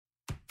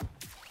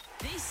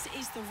This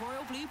is the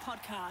Royal Blue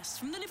Podcast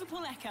from the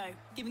Liverpool Echo,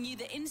 giving you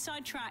the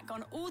inside track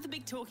on all the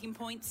big talking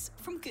points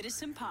from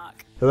Goodison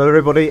Park. Hello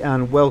everybody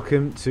and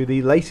welcome to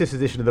the latest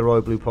edition of the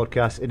Royal Blue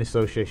Podcast in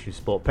association with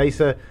Sport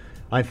Pacer.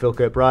 I'm Phil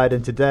Kirkbride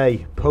and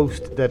today,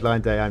 post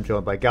deadline day, I'm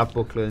joined by Gav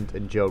Buckland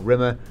and Joe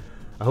Rimmer.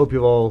 I hope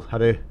you've all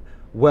had a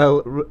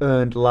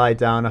well-earned lie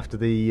down after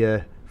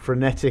the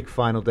frenetic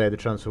final day of the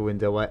transfer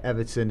window where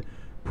Everton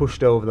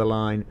pushed over the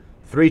line.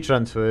 3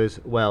 transfers,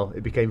 well,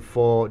 it became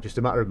 4 just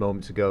a matter of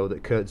moments ago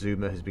that Kurt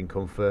Zouma has been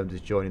confirmed as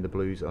joining the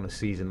Blues on a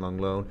season-long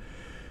loan.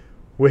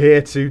 We're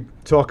here to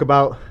talk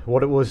about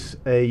what it was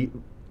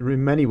in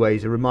many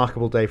ways a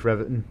remarkable day for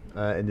Everton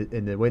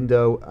in the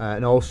window,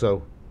 and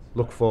also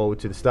look forward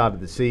to the start of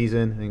the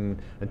season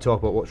and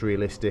talk about what's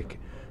realistic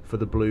for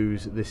the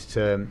Blues this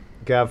term.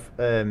 Gav,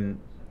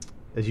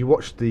 as you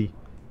watched the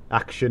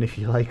action, if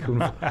you like,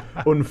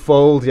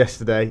 unfold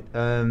yesterday,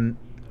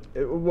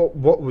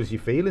 what was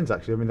your feelings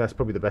actually? I mean, that's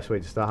probably the best way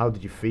to start. How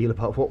did you feel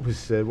about what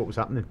was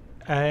happening?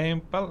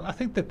 Well, I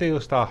think the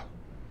deals that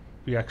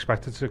we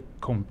expected to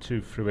come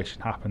to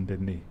fruition happened,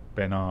 didn't they?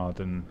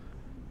 Bernard and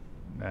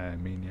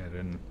Mina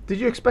and. Did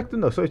you expect them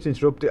though? Sorry to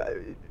interrupt.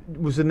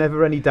 Was there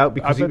never any doubt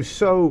because it was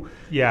so?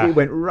 Yeah. It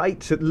went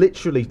right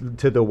literally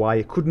to the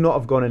wire. Could not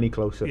have gone any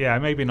closer. Yeah,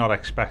 maybe not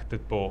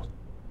expected, but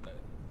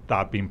that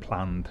had been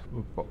planned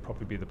would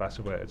probably be the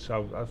better word.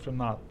 So from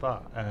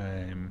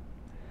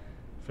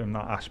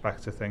that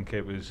aspect, I think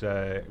it was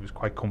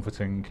quite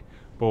comforting.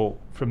 But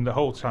from the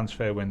whole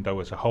transfer window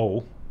as a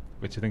whole,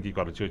 which I think you've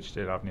got to judge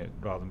it, haven't you,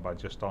 rather than by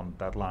just on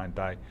deadline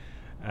day,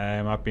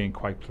 I've been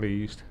quite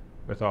pleased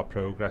with our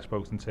progress,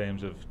 both in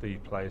terms of the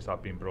players that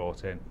have been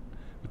brought in,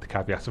 with the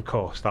caveat, of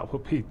course, that will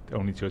be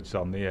only judged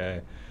on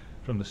the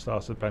from the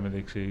start of the Premier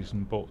League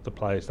season, but the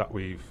players that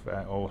we've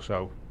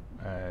also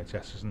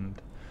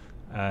jettisoned,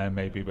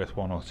 maybe with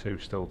 1 or 2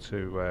 still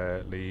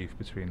to leave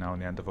between now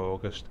and the end of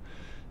August.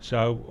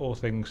 So, all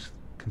things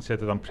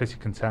considered, I'm pretty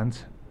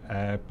content,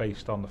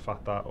 based on the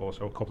fact that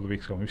also a couple of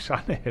weeks ago we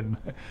sat in,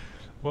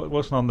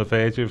 wasn't on the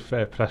verge of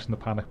pressing the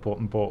panic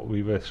button, but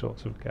we were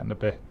sort of getting a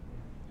bit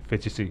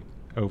fidgety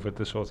over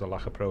the sort of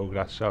lack of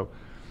progress. So,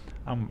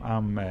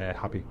 I'm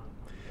happy.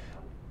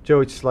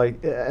 Joe, it's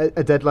like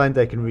a deadline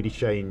day can really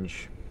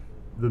change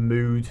the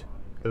mood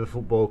of a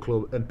football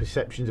club and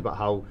perceptions about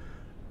how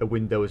a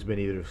window has been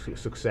either a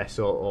success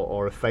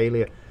or a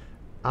failure.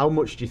 How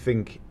much do you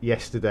think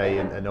yesterday,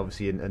 and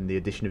obviously in the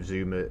addition of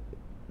Zouma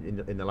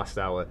in the last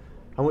hour,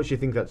 how much do you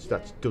think that's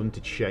done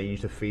to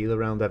change the feel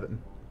around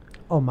Everton?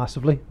 Oh,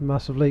 massively.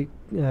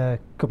 A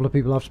couple of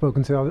people I've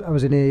spoken to, I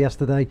was in here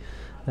yesterday,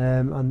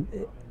 and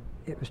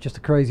it was just a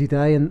crazy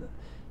day, and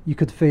you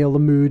could feel the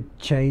mood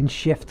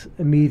shift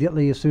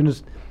immediately as soon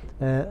as,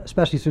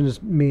 especially as soon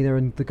as Mina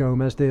and the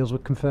Gomez deals were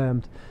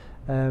confirmed.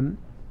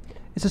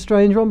 It's a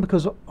strange one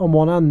because on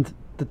one hand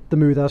the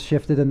mood has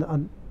shifted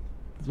and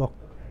look,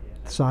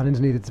 signings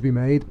needed to be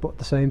made, but at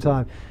the same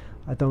time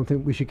I don't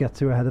think we should get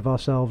too ahead of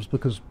ourselves,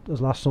 because as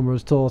last summer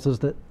has taught us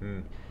that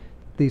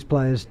these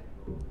players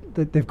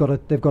they've got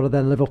to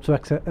then live up to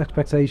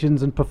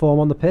expectations and perform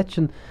on the pitch,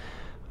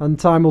 and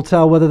time will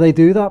tell whether they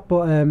do that.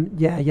 But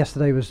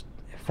yesterday it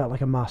felt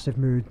like a massive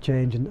mood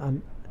change,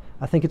 and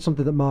I think it's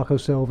something that Marco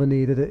Silva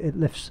needed. It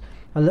lifts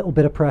a little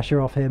bit of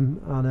pressure off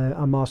him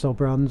and Marcel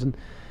Brands, and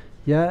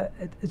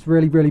it's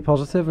really, really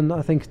positive, and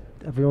I think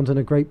everyone's in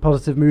a great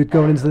positive mood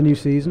going into the new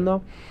season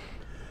now.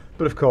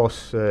 But of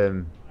course,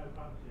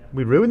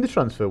 we ruined the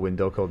transfer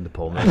window, according to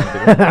Paul Mason.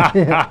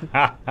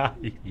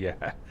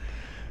 Yeah.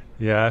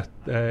 He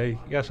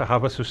has a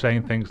habit of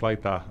saying things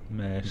like that,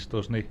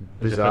 doesn't he?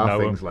 Bizarre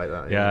things like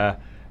that. Yeah.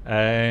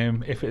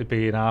 If it had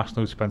been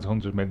Arsenal who spent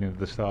 100 million at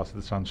the start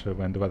of the transfer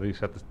window, whether he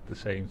said the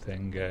same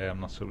thing, I'm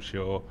not so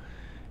sure.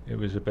 It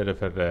was a bit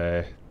of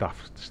a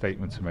daft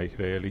statement to make,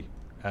 really.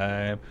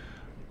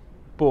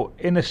 But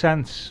in a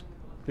sense,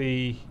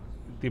 the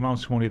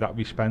amount of money that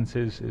we spent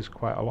is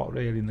quite a lot,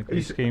 really, in the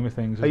great scheme of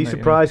things. Are you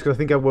surprised? Because I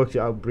think I worked it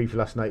out briefly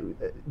last night.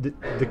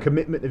 The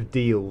commitment of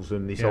deals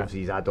and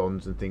obviously these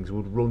add-ons and things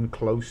would run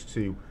close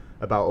to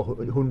about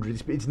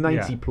 100. It's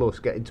 90 plus,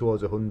 getting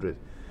towards 100.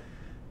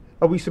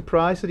 Are we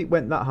surprised that it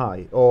went that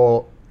high,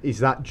 or is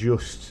that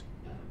just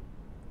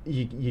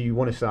you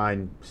want to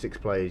sign 6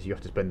 players, you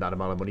have to spend that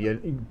amount of money?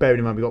 And bearing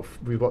in mind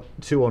we've got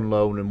 2 on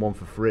loan and 1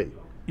 for free.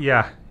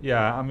 Yeah.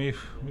 I mean,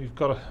 we've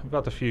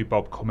had a few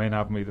bob come in,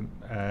 haven't we?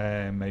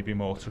 Maybe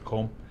more to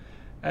come.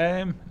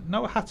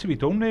 No, it had to be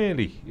done,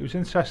 really. It was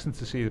interesting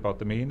to see about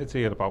the Mina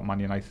deal, about Man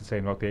United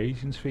saying about the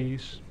agents'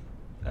 fees.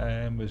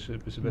 It was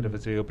a bit of a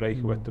deal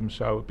breaker with them,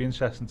 so it'd be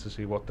interesting to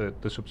see what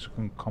the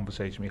subsequent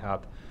conversation we had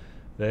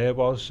there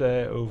was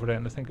over it.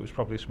 And I think it was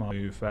probably a smart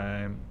move,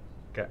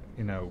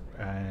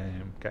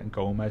 getting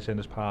Gomez in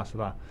as part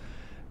of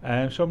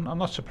that. So I'm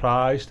not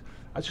surprised.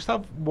 I just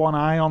have one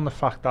eye on the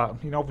fact that,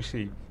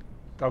 obviously,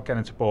 without getting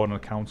into boring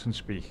accounting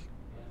speak,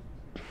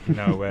 we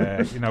don't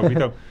like that,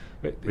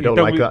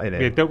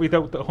 innit? We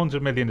don't.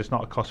 100 million is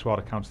not a cost for our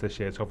accounts this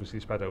year. It's obviously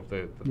spread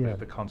over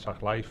the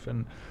contract life,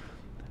 and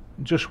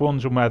just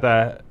wondering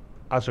whether,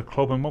 as a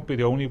club, and won't be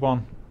the only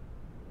one,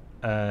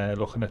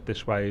 looking at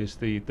this way, is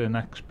the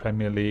next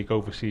Premier League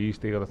overseas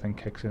deal I think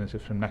kicks in as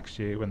if from next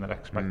year, when they're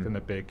expecting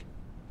a big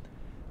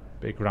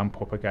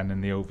ramp up again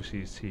in the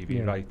overseas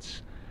TV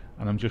rights.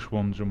 And I'm just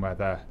wondering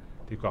whether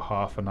they've got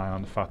half an eye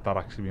on the fact that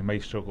actually we may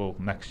struggle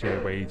next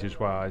year wages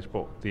wise,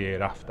 but the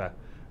year after,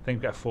 I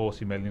think we get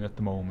 40 million at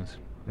the moment.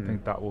 I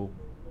think that will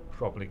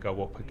probably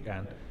go up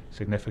again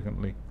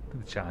significantly.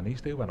 The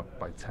Chinese deal went up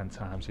by 10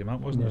 times the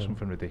amount, wasn't it?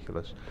 Something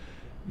ridiculous.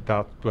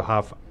 That we'll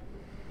have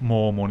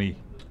more money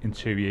in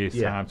 2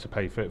 years' time to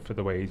pay for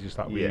the wages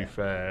that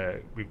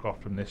we've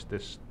got from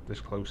this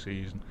close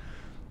season.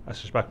 I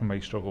suspect we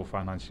may struggle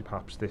financially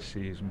perhaps this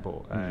season,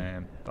 but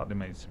that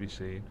remains to be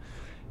seen.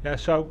 Yeah,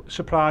 so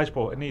surprised,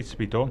 but it needs to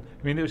be done.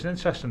 I mean, it was an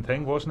interesting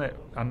thing, wasn't it?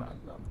 And I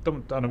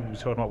know we'll be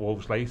talking about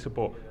Wolves later,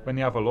 but when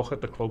you have a look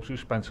at the clubs who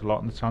spent a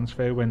lot in the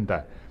transfer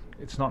window,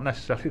 it's not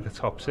necessarily the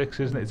top six,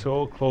 isn't it? It's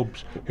all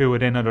clubs who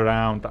are in and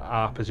around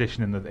our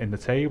position in the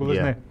table,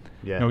 isn't it?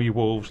 Yeah. You know, your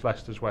Wolves,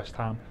 Leicester's, West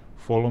Ham,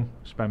 Fulham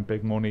spent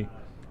big money.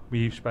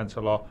 We've spent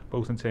a lot,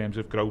 both in terms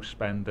of gross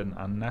spend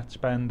and net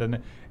spend,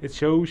 and it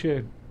shows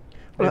you.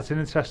 It's an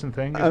interesting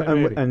thing, isn't it,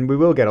 really? And we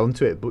will get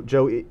onto it, but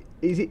Joe,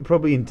 is it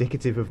probably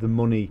indicative of the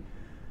money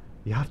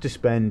you have to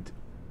spend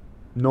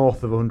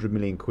north of 100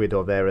 million quid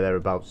or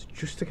thereabouts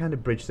just to kind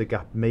of bridge the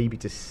gap maybe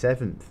to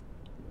 7th,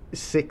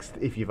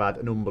 6th if you've had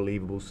an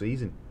unbelievable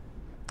season?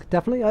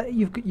 Definitely.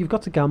 You've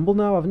got to gamble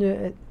now, haven't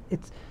you?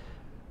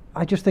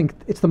 I just think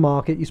it's the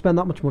market. You spend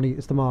that much money,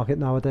 it's the market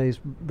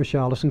nowadays.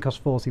 Richarlison costs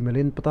 40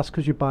 million, but that's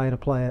because you're buying a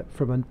player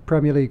from a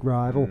Premier League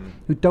rival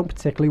who don't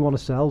particularly want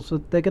to sell,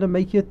 so they're going to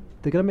make you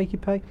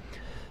pay.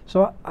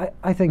 So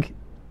I think,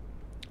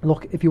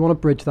 look, if you want to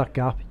bridge that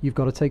gap, you've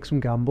got to take some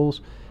gambles.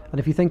 And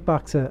if you think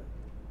back to,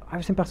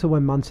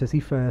 when Man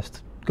City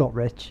first got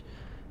rich,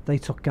 they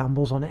took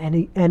gambles on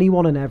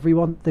anyone and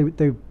everyone.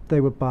 They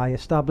would buy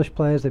established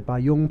players, they'd buy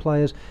young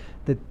players,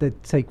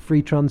 they'd take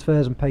free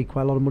transfers and pay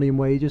quite a lot of money in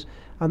wages.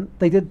 And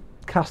they did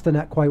cast the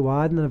net quite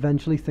wide, and then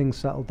eventually things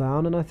settled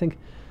down. And I think,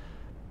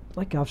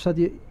 like I've said,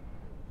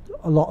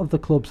 a lot of the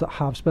clubs that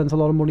have spent a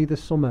lot of money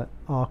this summer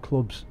are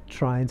clubs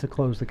trying to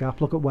close the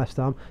gap. Look at West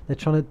Ham; they're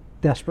trying to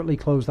desperately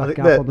close that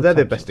gap. They're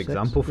the best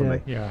example for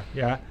me.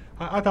 Yeah.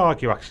 I'd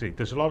argue actually,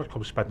 there's a lot of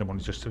clubs spending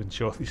money just to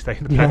ensure they stay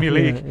in the Premier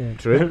League. Yeah.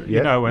 True.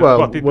 You know,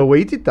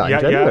 we did that in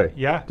January,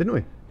 didn't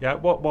we? Yeah.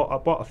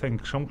 What I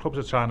think some clubs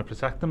are trying to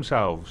protect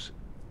themselves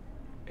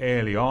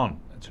early on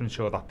to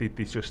ensure that they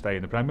just stay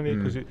in the Premier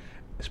League, because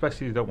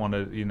especially you don't want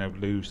to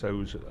lose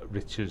those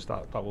riches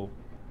that will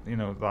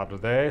that are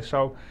there.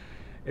 So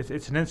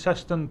it's an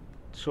interesting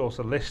sort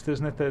of list,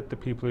 isn't it? The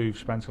people who've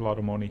spent a lot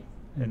of money,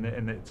 and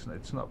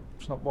it's not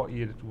what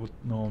you would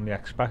normally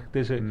expect,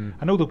 is it?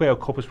 I know the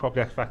World Cup has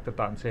probably affected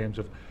that in terms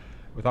of,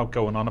 without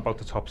going on about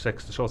the top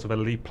six, the sort of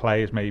elite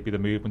players, maybe the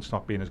movement's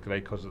not being as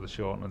great because of the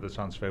shortening of the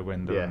transfer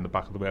window, and the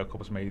back of the World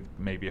Cup has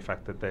maybe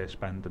affected their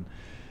spending.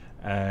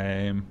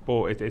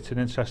 But it's an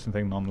interesting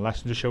thing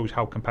nonetheless, and just shows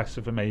how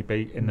competitive it may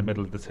be in the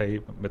middle of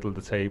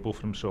the table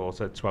from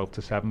sort of 12th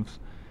to 7th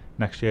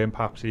next year, and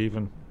perhaps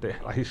even,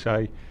 like you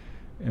say,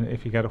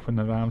 if you get up in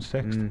around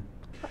 6th.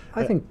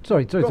 I think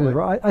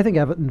I think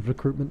Everton's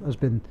recruitment has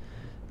been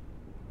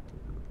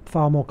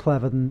far more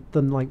clever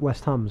than like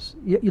West Ham's.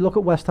 You look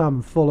at West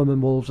Ham, Fulham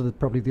and Wolves are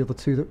probably the other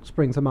two that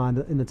spring to mind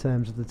in the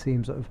terms of the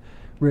teams that have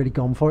really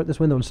gone for it this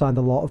window and signed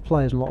a lot of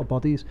players and a lot of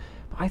bodies.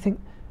 But I think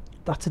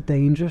that's a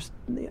dangerous.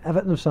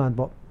 Everton have signed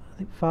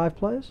 5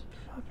 players?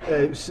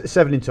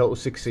 7 in total,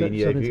 16.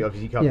 Obviously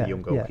you can't be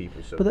young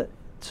goalkeepers. So. But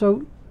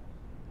so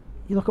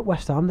you look at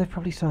West Ham, they've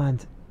probably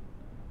signed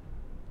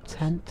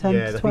 10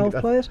 to 12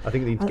 players. I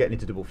think they're getting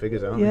into double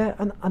figures, aren't they? Yeah,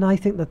 and I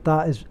think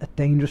that is a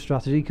dangerous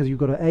strategy, because you've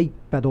got to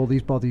bed all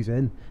these bodies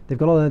in. They've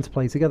got to learn to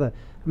play together.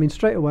 I mean,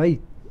 straight away,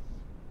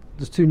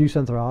 there's 2 new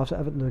centre halves.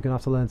 Everton are going to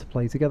have to learn to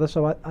play together.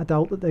 So I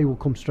doubt that they will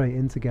come straight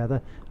in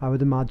together. I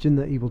would imagine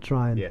that he will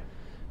try and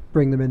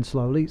bring them in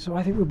slowly. So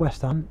I think with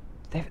West Ham,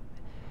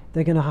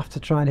 they're going to have to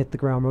try and hit the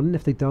ground running.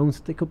 If they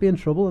don't, they could be in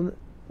trouble, and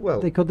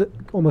they could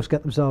almost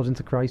get themselves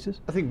into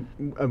crisis. I think,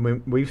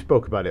 and we've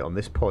spoke about it on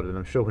this pod, and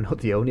I'm sure we're not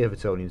the only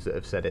Evertonians that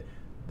have said it.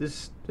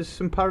 There's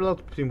some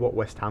parallels between what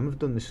West Ham have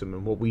done this summer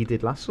and what we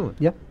did last summer.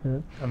 Yeah.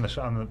 And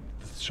the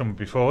summer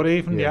before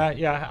even.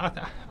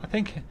 I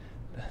think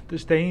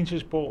there's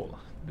dangers, but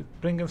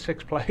bringing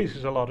 6 players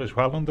is a lot as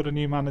well under a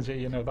new manager.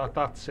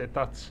 That's it.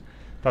 That's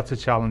a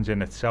challenge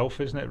in itself,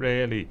 isn't it,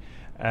 really?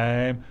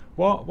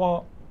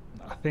 What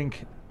I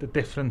think the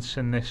difference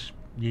in this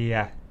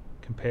year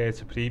compared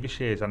to previous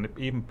years, and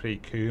even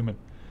pre-Koeman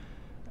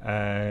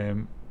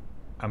and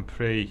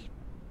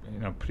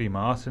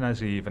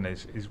pre-Martinez even,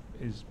 is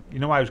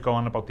I was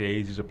going about the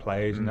ages of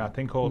players, and I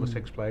think all the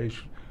 6 players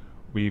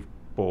we've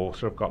bought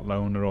have got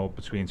loan are all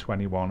between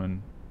 21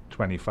 and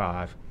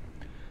 25.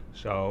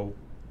 So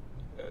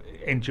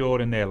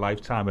during their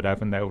lifetime at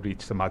Everton, they'll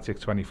reach the magic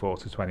 24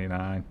 to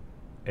 29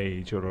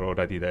 age, or are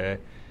already there.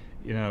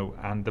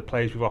 And the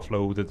players we've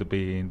offloaded have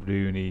been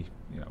Rooney,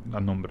 a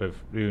number of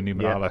Rooney,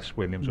 Morales,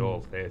 Williams,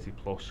 all 30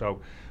 plus. So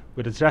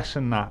we're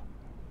addressing that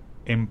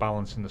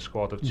imbalance in the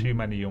squad of too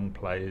many young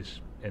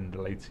players in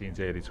the late teens,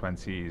 early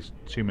 20s,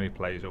 too many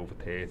players over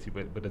 30,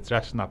 but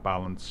addressing that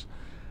balance,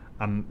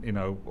 and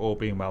all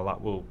being well,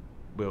 that will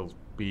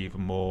be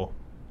even more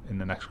in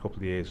the next couple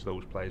of years.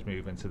 Those players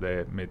move into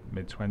their mid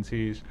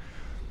 20s.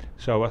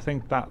 So I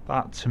think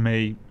that to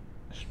me,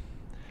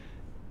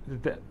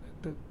 the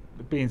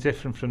being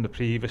different from the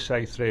previous,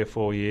 say, 3 or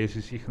 4 years,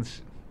 is you can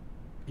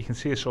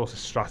see a sort of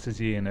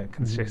strategy and a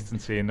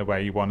consistency in the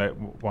way you want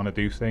to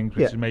do things,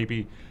 which is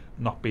maybe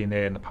not being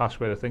there in the past,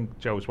 where I think,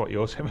 Joe, is what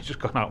you're saying, we've just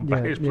gone out and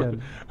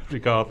played,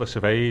 regardless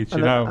of age,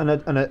 and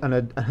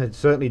I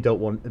certainly don't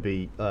want to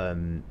be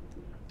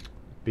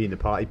being the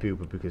party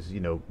pooper, because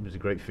there's a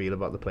great feel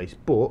about the place,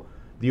 but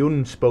the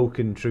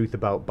unspoken truth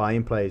about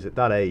buying players at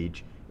that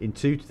age, in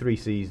 2 to 3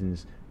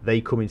 seasons they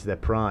come into their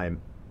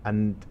prime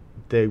and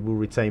they will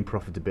retain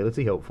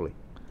profitability, hopefully.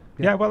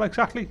 Yeah, well,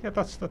 exactly. Yeah,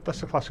 that's a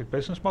classic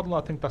business model.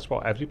 I think that's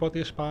what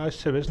everybody aspires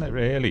to, isn't it?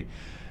 Really,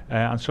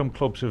 and some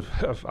clubs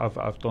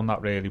have done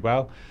that really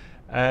well.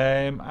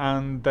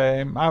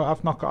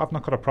 I've not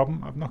got a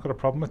problem. I've not got a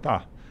problem with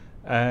that.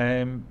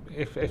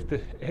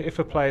 If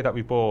a player that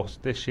we bought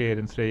this year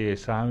in 3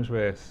 years' time is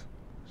worth,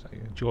 say,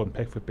 Jordan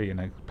Pickford being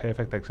a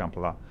perfect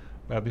example of that.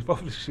 Well, they've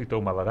obviously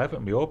done well at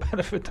Everton. We all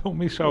benefit, don't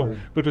we? So,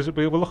 but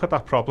we will look at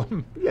that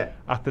problem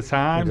at the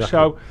time. Exactly.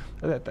 So,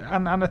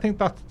 and I think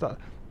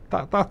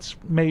that's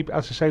maybe,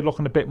 as I say,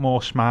 looking a bit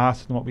more smart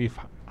than what we've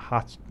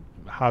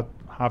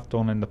have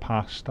done in the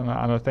past, and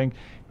I think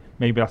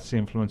maybe that's the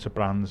influence of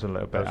brands a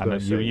little bit.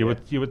 And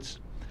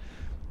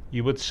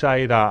you would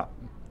say that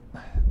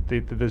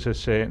there's a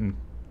certain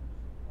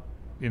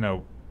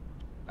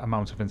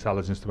amount of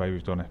intelligence the way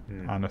we've done it,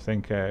 and I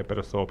think a bit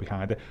of thought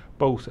behind it,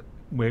 both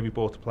where we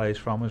bought the players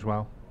from as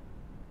well.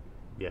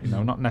 Yes.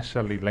 Not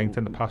necessarily linked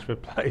in the past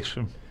with players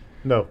from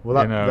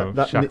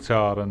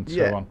Shakhtar and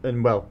so on.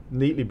 And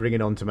neatly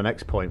bringing on to my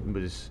next point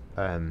was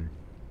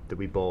that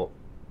we bought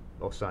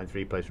or signed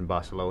 3 players from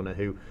Barcelona,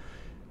 who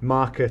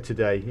Marca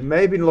today, it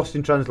may have been lost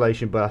in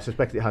translation, but I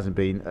suspect it hasn't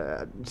been,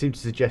 seemed to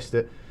suggest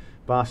that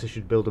Barca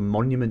should build a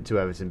monument to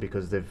Everton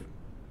because they've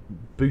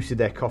boosted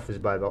their coffers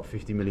by about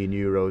 50 million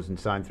euros and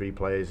signed 3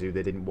 players who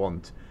they didn't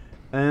want.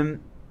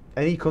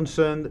 Any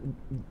concern,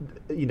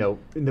 in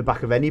the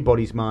back of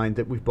anybody's mind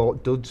that we've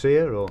bought duds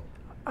here, or?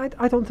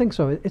 I don't think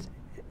so.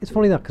 It's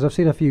funny that, because I've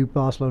seen a few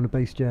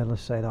Barcelona-based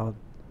journalists say how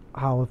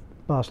have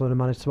Barcelona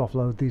managed to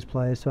offload these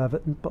players to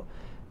Everton, but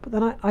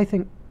then I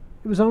think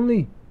it was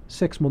only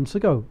 6 months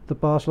ago that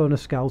Barcelona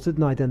scouted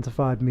and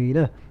identified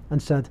Mina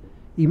and said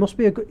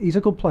he's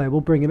a good player,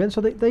 we'll bring him in.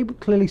 So they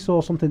clearly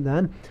saw something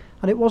then,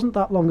 and it wasn't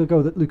that long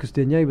ago that Lucas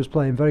Digne was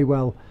playing very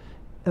well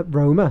at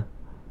Roma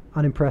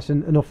and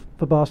impressing enough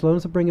for Barcelona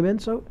to bring him in.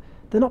 So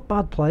they're not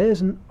bad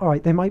players, and all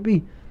right, they might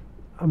be,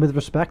 and with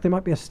respect, they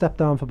might be a step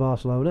down for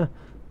Barcelona,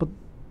 but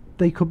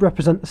they could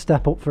represent a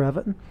step up for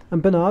Everton.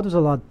 And Bernard was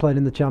a lad playing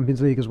in the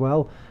Champions League as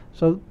well,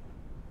 so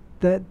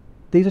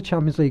these are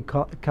Champions League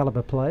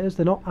calibre players.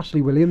 They're not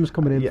Ashley Williams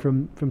coming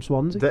in from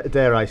Swansea.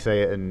 Dare I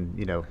say it, and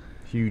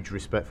huge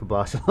respect for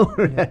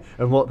Barcelona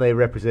and what they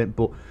represent,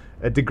 but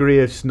a degree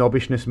of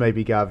snobbishness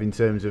maybe, Gav, in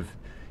terms of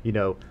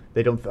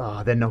they don't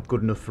they're not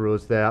good enough for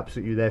us, they're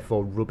absolutely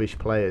therefore rubbish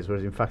players,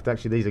 whereas in fact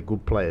actually these are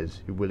good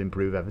players who will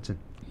improve Everton.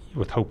 You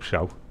would hope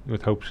so.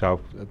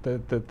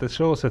 The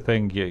sort of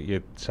thing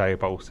you'd say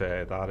about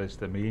that is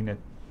the Mina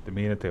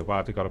deal. Why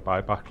have they got a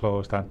buyback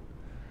clause then?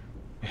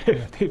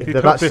 if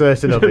they're that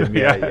certain of him,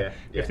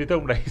 if they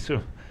don't raise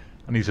him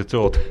and he's a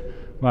dud,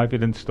 maybe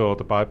they'd install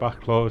the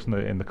buyback clause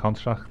in the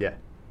contract. Yeah,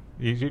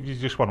 you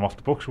just want him off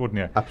the books, wouldn't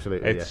you?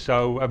 Absolutely.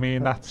 So I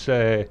mean that's.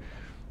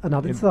 And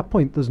adding to that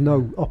point, there's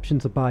no option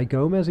to buy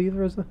Gomez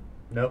either, is there?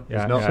 No,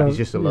 there's not. So he's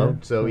just a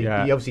loan, so he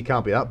obviously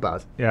can't be that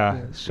bad.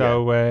 Yeah.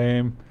 So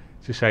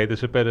to say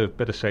there's a bit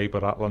of sabre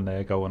rattling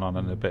there going on,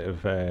 and a bit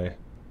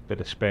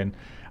of spin,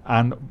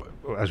 and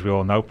as we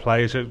all know,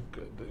 players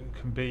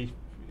can be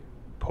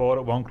poor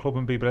at one club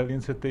and be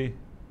brilliant at the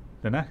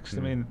next. I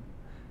mean,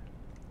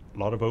 a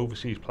lot of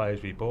overseas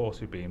players we bought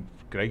who've been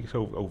great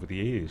over the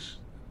years.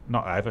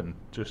 Not Everton,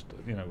 just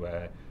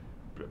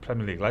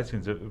Premier League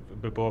legends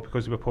were bought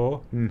because they were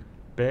poor.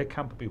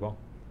 Bergkamp would be one,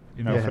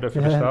 for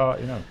the start.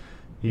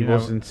 He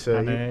wasn't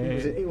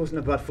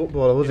a bad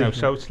footballer, was he?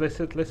 So it's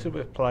littered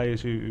with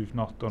players who've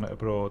not done it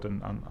abroad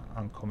and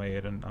come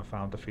here and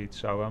found their feet.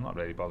 So I'm not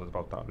really bothered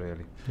about that,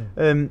 really.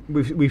 Yeah.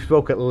 We've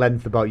spoke at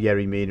length about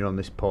Yerry Mina on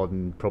this pod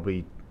and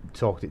probably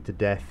talked it to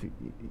death.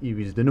 He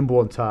was the number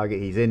 1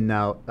 target. He's in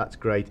now. That's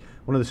great.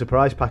 One of the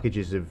surprise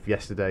packages of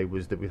yesterday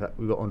was that we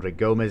got Andre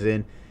Gomez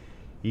in.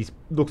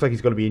 Looks like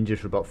he's going to be injured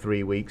for about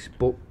 3 weeks.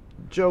 But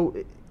Joe,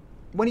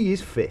 when he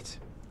is fit,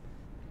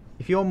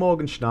 if you're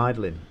Morgan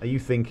Schneidlin, are you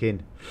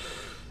thinking,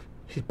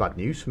 this is bad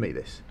news for me,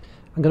 this?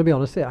 I'm going to be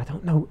honest here, I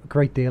don't know a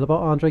great deal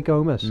about Andre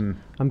Gomez.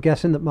 I'm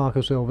guessing that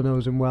Marco Silva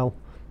knows him well.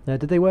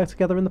 Did they work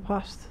together in the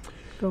past,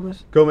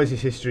 Gomez?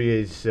 Gomez's history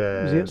is...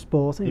 was he at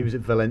Sporting? He was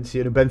at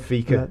Valencia,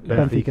 Benfica.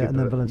 Benfica and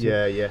then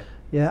Valencia.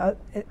 Yeah.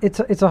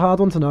 It's a hard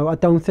one to know. I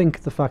don't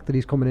think the fact that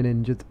he's coming in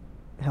injured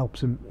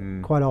helps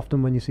him. Quite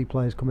often when you see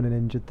players coming in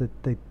injured,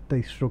 that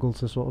they struggle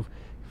to sort of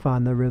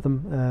find their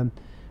rhythm.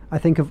 I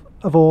think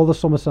of all the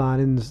summer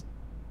signings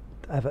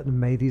Everton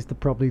made, he's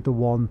probably the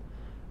one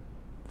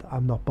that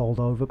I'm not bowled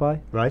over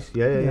by. Right,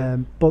 yeah.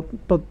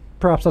 But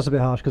perhaps that's a bit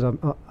harsh because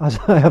as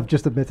I have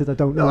just admitted, I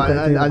don't know.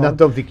 I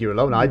don't think you're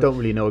alone. I don't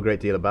really know a great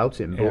deal about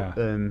him. Yeah.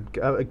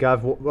 But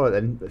Gav, what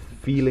then?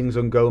 Feelings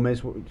on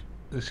Gomez?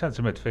 The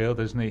centre midfield,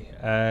 isn't he?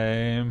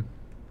 I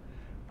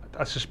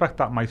suspect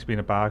that might have been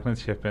a bargaining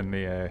chip in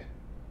the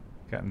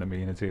getting the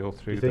Mina deal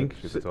through. You think?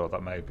 I thought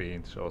that may have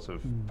been sort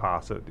of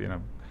part of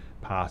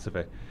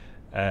it.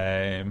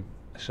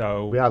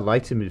 So we are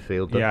light in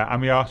midfield. Yeah,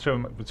 and we are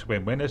to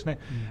win-win, isn't it?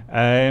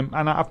 And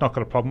I've not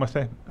got a problem with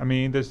it. I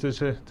mean, there's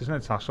an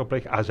international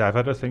break as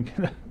ever, I think,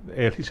 in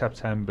early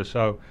September.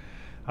 So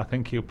I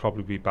think he'll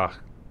probably be back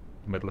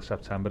middle of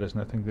September, isn't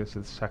it? I think this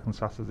is the second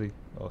Saturday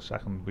or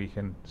second week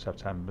in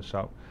September.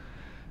 So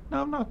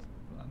no, I'm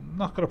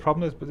not got a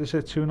problem. But is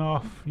it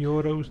 €2.5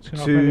 million?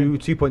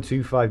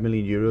 2.25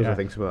 million euros, I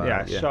think, something like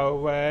that. Yeah.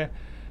 So I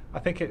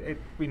think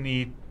we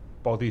need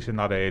bodies in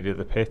that area of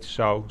the pitch.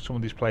 So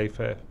somebody's played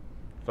for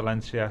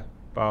Valencia,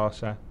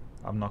 Barca.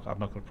 I've not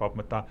got a problem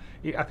with that.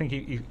 I think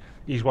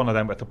he's one of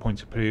them with the point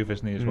to prove,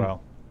 isn't he, as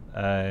well?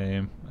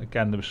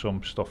 Again, there was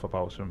some stuff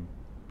about him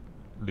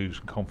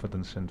losing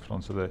confidence in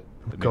front of the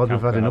God,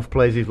 we've had enough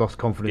players who've lost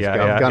confidence.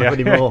 Can't have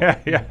any more.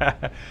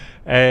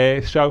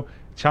 So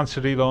chance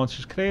to relaunch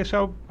his career.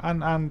 So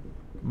and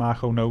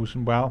Marco knows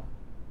him well.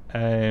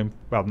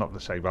 Well, not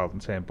to say well in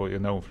term, but you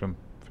know him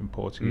from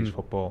Portuguese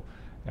football.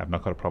 I've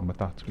not got a problem with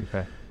that, to be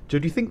fair. Do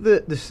you think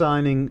that the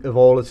signing of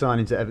all the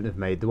signings that Everton have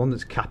made, the one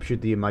that's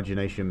captured the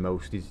imagination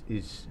most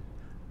is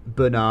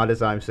Bernard,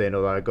 as I'm saying,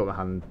 although I got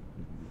my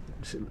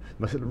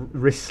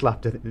wrist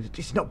slapped.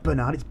 It's not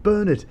Bernard, it's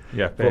Bernard.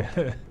 Yeah.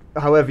 But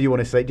however you want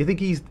to say it, do you think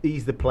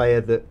he's the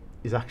player that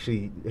is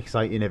actually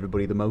exciting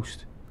everybody the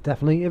most?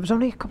 Definitely. It was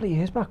only a couple of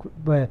years back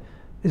where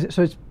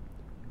so it's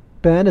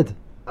Bernard.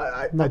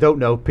 I don't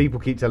know. People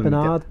keep telling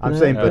Bernard, me. I'm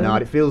saying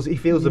Bernard. He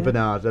feels the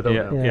Bernard. I don't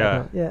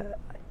know. Yeah.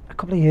 A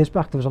couple of years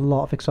back, there was a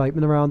lot of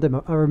excitement around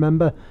him. I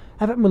remember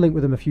Everton were linked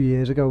with him a few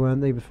years ago, weren't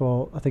they?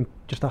 Before, I think,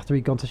 just after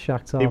he'd gone to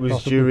Shakhtar. It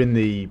was during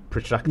the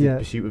protracted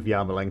pursuit of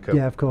Yarmolenko.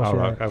 Yeah, of course.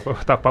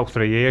 About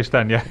 3 years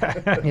then,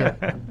 yeah.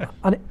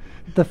 And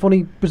the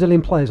funny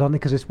Brazilian players, aren't they?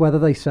 Because it's whether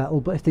they settle,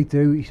 but if they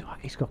do,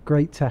 he's got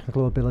great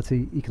technical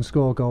ability. He can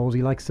score goals.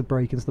 He likes to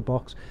break into the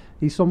box.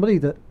 He's somebody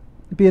that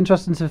it'd be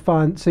interesting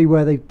to see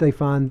where they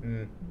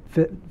find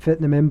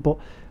fitting him in. But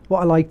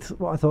what I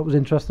thought was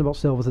interesting about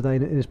Silva today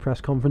in his press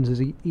conference is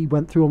he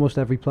went through almost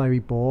every player he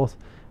bought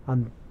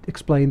and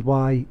explained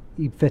why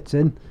he fits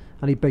in,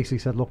 and he basically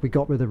said, look, we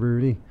got rid of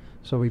Rooney,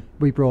 so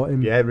we brought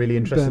him. Yeah, really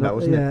interesting that,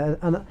 wasn't it? Yeah,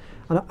 and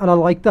I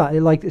like that.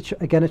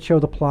 It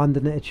showed a plan,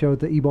 didn't it? It showed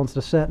that he wanted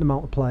a certain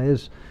amount of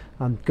players,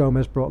 and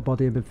Gomez brought a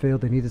body in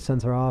midfield. They needed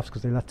centre halves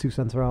because they let two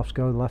centre halves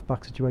go in the left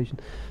back situation.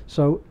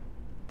 So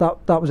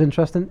that was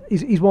interesting.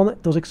 He's one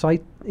that does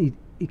excite. He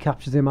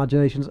captures the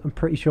imaginations. I'm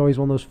pretty sure he's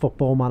one of those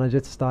football manager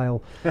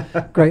style,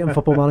 great on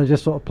football manager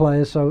sort of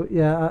players. So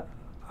yeah,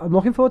 I'm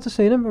looking forward to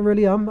seeing him. I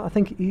really am. I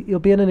think he'll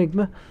be an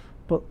enigma,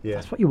 but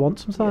that's what you want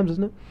sometimes,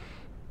 isn't it?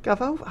 Gav,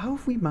 how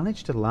have we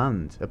managed to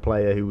land a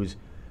player who was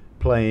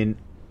playing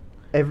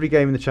every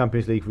game in the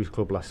Champions League for his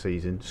club last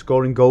season,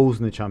 scoring goals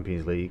in the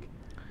Champions League,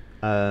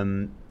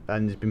 and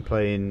has been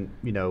playing,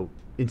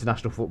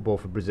 international football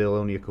for Brazil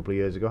only a couple of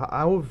years ago?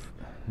 How have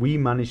we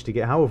managed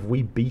to how have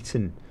we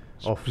beaten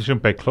off some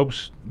big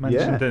clubs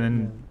mentioned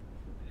in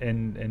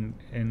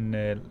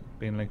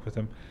being linked with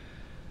him?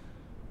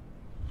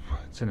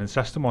 It's an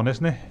interesting one,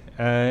 isn't it?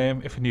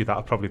 If I knew that,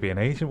 I'd probably be an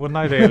agent, wouldn't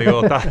I? Really,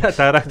 or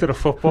director of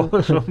football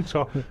or some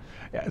top.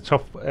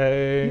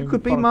 You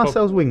could be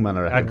Marcel's wingman,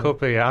 I reckon. I could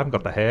be. I haven't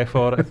got the hair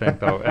for it, I think,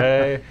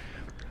 though.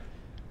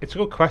 It's a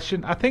good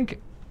question. I think,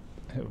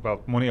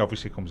 well, money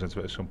obviously comes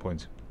into it at some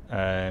point.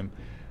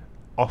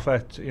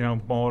 Offer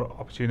more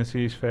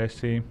opportunities,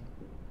 first team.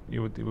 It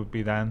would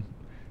be then.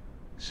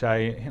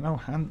 Say,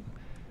 and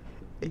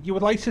you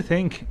would like to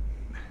think,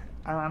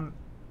 and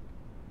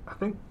I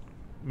think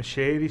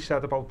Machiri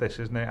said about this,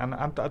 isn't it? And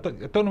I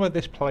don't know where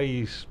this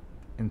plays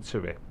into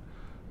it,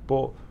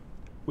 but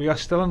we are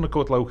still in a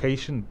good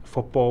location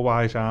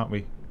football-wise, aren't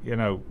we?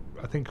 I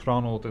think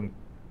Ronald and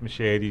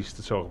Machiri used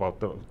to talk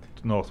about the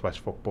Northwest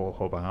Football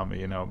Hub, aren't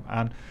we?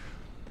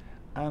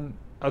 And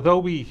although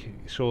we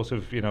sort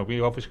of,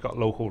 we obviously got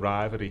local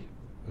rivalry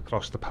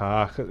across the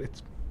park,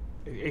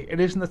 it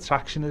is an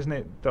attraction, isn't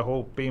it? The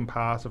whole being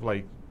part of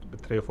like the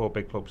 3 or 4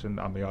 big clubs and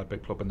we are a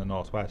big club in the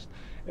Northwest.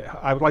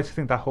 I would like to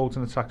think that holds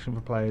an attraction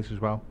for players as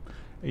well.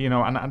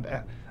 And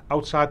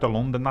outside of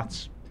London,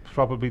 that's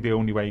probably the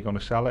only way you're going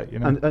to sell it.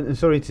 And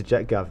sorry to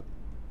interject, Gav.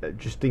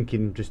 Just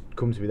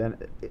come to me then.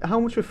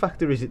 How much of a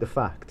factor is it the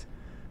fact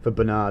for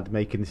Bernard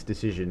making this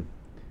decision?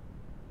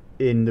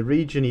 In the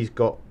region, he's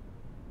got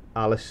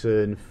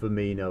Alisson,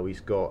 Firmino,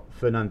 he's got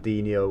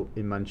Fernandinho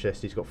in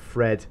Manchester, he's got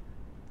Fred.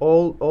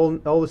 All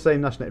the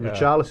same nationality. Yeah.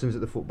 Richarlison's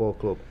at the football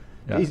club.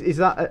 Yeah. Is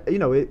that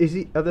is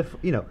he?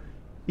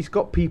 He's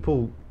got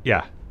people.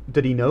 Yeah.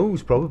 that he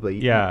knows probably.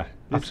 Yeah,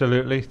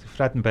 absolutely.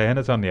 Fred and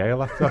Bernard on the ale.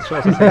 That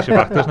sort of takes you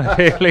back, doesn't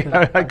it? Really,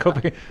 I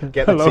could be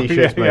Get the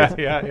t-shirts,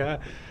 mate.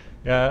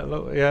 Yeah,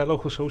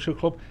 local social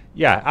club.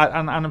 Yeah,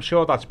 and I'm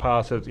sure that's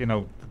part of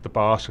the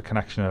Barca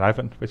connection at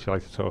Everton, which you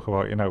like to talk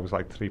about. It was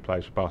like 3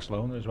 players for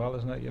Barcelona as well,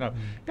 isn't it?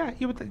 Yeah,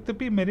 you would there'd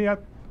be myriad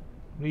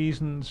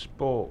reasons,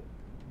 but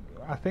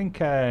I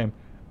think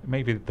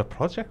maybe the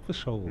project was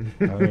sold.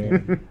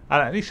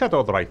 And he said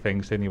all the right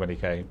things, didn't he, when he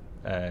came?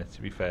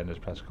 To be fair, in his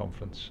press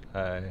conference,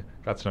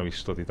 glad to know he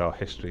studied our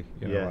history.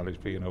 While he's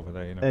being over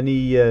there. And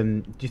he,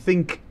 do you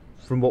think,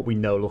 from what we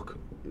know, look,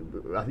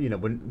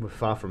 we're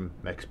far from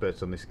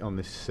experts on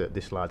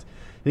this lad.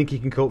 I think he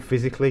can cope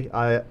physically.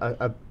 I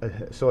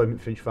saw him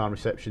at Finch Farm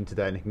reception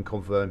today, and he can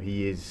confirm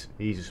he's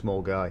a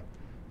small guy.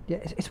 Yeah,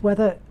 it's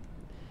whether,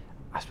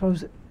 I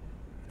suppose,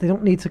 they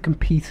don't need to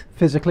compete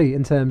physically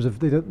in terms of,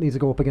 they don't need to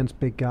go up against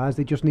big guys.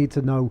 They just need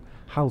to know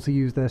how to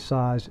use their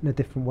size in a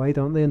different way,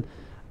 don't they? And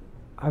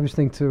I was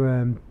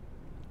thinking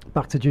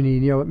back to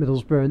Juninho at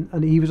Middlesbrough,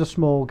 and he was a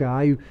small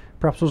guy who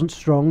perhaps wasn't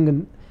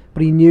strong,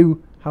 but he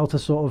knew how to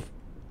sort of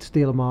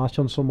steal a march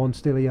on someone,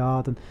 steal a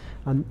yard,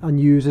 and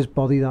use his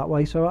body that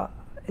way. So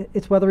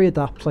it's whether he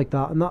adapts like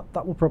that, and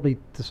that will probably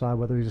decide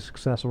whether he's a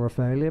success or a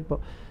failure.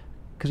 But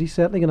because he's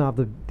certainly going to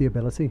have the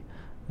ability.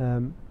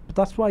 But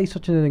that's why he's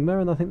such an enigma,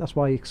 and I think that's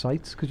why he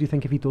excites. Because you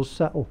think if he does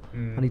settle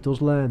and he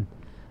does learn,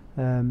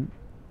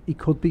 he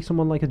could be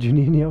someone like a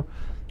Juninho,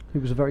 who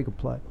was a very good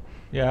player.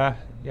 Yeah.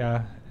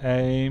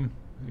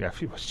 If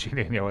he was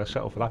Juninho, I'll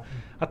settle for that.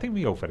 I think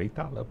we overeat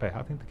that a little bit.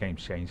 I think the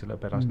game's changed a little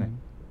bit, hasn't it?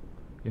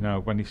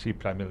 When you see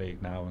Premier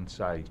League now and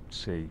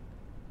see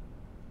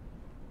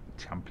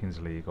Champions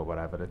League or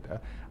whatever, I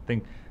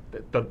think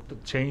the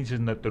changes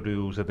in the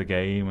rules of the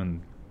game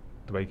and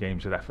the way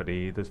games are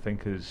refereed, I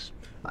think is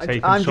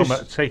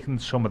taking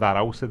some of that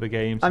out of the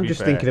game. I'm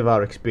just thinking of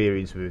our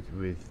experience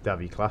with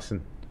Davy Klaassen.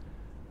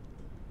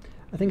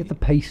 I think the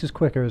pace is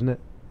quicker, isn't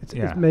it? It's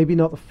maybe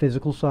not the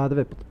physical side of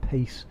it, but the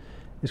pace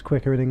is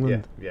quicker in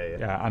England.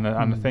 Yeah, and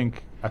I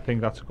think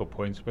that's a good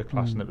point with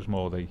Klaassen. It was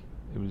more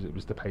it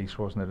was the pace,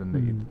 wasn't it,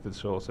 and the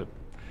sort of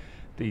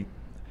the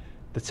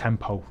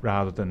tempo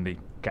rather than the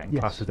getting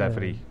classes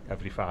every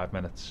 5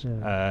 minutes.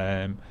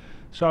 Yeah.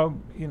 So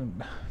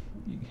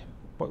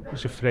what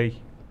was it free?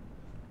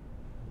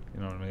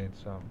 You know what I mean?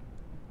 So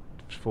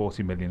it was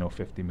 40 million or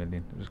 50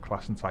 million. It was a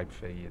Klaassen type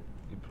fee.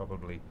 You'd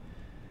probably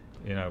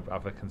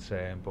have a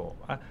concern, but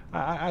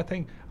I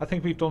think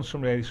we've done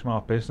some really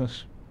smart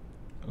business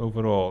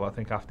overall. I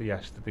think after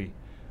yesterday,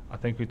 I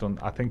think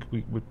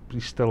we're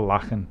still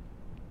lacking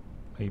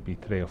maybe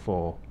 3 or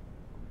 4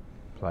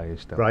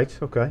 players still. Right.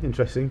 Okay.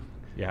 Interesting.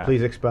 Yeah.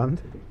 Please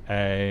expand.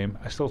 I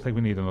still think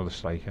we need another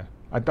striker.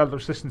 I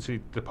was listening to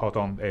the pod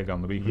earlier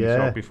on the week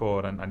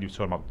before, and you were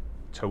talking about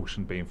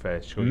Tosin being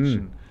first choice,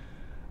 and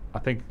I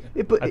think.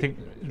 But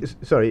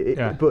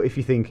if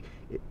you think,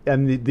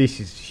 and this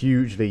is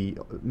hugely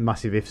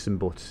massive ifs and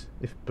buts.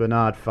 If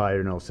Bernard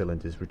firing all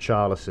cylinders,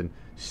 Richarlison,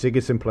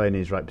 Sigurdsson playing in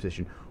his right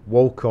position,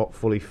 Walcott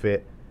fully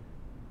fit,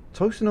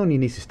 Tosin only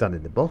needs to stand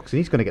in the box, and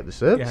he's going to get the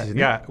services. Isn't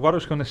he? What I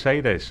was going to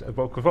say this,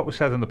 because what was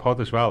said in the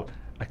pod as well,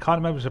 I can't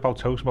remember if it was about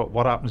Tosin, but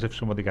what happens if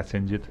somebody gets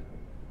injured?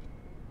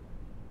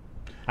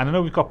 And I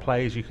know we've got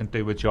players who can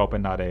do a job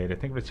in that area. I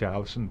think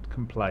Richarlison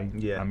can play.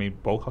 Yeah. I mean,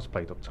 Walcott's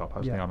played up top,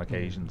 hasn't he, on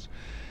occasions?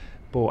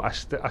 But I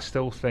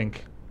still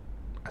think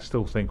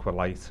we're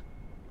light.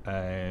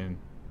 Okay,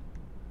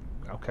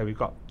 we've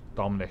got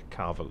Dominic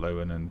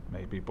Calvert-Lewin and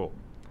maybe, but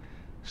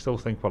still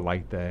think we're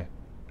light there.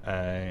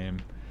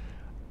 And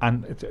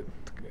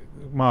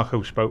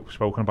Marco's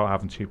spoken about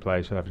having 2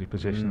 players for every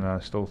position, and I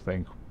still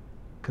think,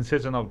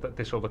 considering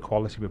this other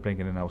quality we're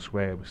bringing in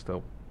elsewhere, we're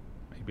still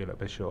maybe a little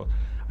bit short.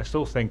 I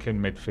still think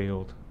in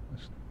midfield,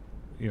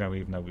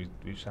 even though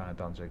we've signed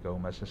Andre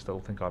Gomez, I still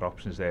think our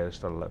options there are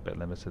still a little bit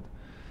limited.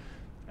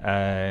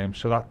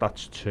 So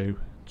that's two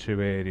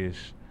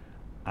areas,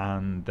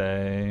 and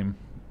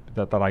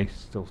that I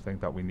still think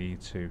that we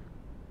need to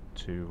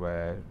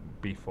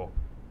beef up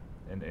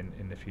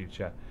in the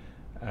future,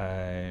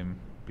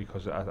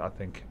 because I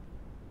think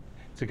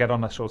to get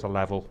on a sort of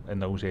level in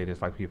those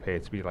areas, like we appear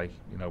to be, like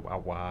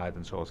out wide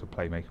and sort of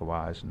playmaker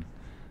wise and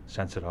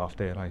centre half,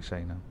 dare I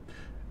say now.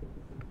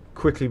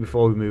 Quickly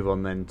before we move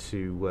on then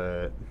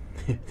to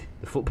the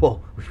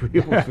football, which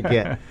we always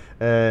forget,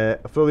 I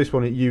throw this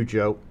one at you,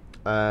 Joe.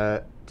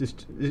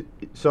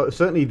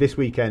 Certainly this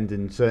weekend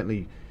and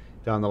certainly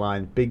down the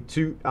line,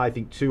 I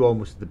think two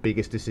almost the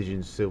biggest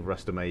decisions Silver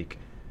has to make.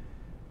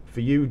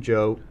 For you,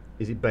 Joe,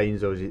 is it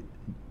Baines or is it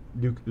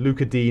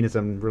Luca Dean, as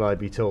I'm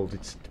reliably told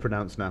it's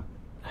pronounced now?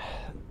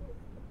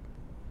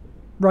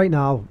 Right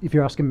now, if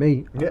you're asking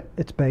me,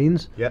 it's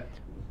Baines. Yeah.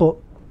 But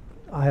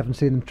I haven't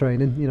seen him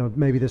training.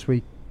 Maybe this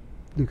week,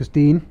 Lucas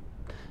Dean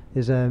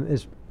has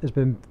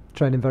been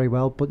training very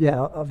well. But yeah,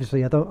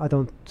 obviously, I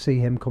don't see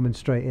him coming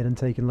straight in and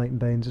taking Leighton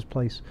Baines'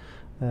 place.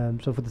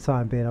 So for the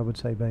time being, I would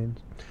say Baines.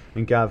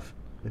 And Gav,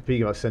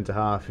 speaking about centre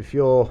half, if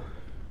you're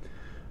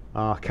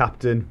our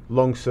captain,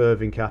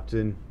 long-serving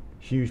captain,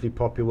 hugely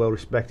popular, well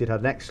respected,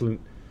 had an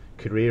excellent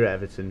career at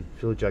Everton,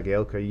 Phil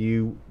Jagielka, are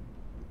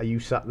you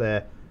sat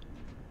there?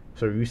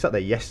 Sorry, you sat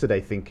there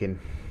yesterday thinking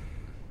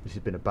this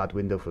has been a bad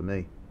window for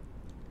me.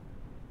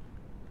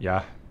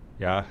 Yeah.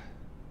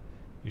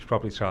 He's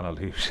probably trying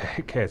to lose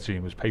Kurt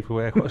Zouma's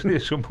paperwork, wasn't he,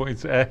 at some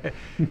point?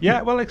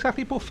 Yeah, well,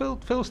 exactly. But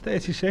Phil's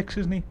 36,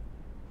 isn't he?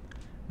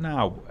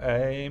 Now,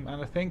 and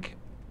I think,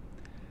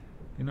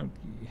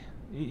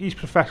 he's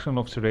professional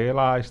enough to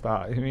realise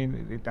that. I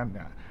mean,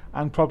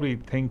 and probably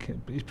think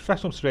he's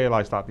professional enough to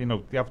realise that. They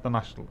have the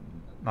natural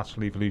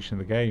evolution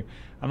of the game,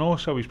 and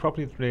also he's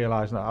probably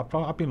realising that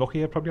I've been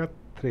lucky. I've probably had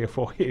 3 or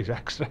 4 years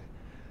extra,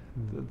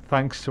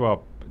 thanks to our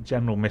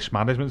general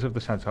mismanagement of the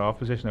centre half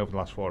position over the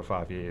last 4 or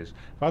 5 years.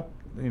 I've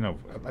had,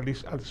 at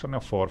least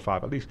not 4 or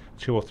 5, at least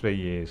 2 or 3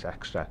 years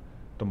extra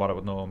than what I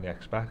would normally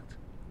expect.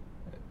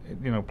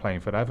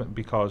 Playing for Everton,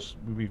 because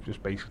we've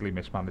just basically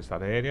mismanaged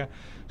that area.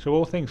 So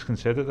all things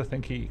considered, I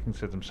think he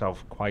considers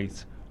himself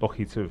quite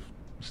lucky to have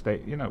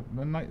stayed. And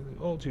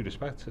all due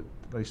respect,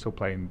 he's still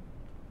playing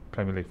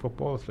Premier League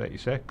football at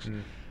 36,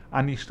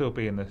 and he's still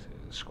be in the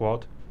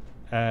squad.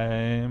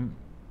 It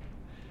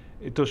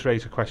does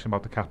raise a question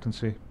about the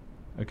captaincy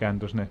again,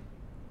 doesn't it?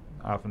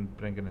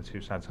 Bringing in 2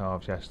 centre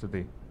halves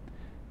yesterday,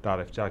 that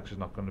if Jags is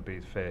not going to be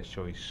the first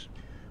choice.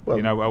 Well,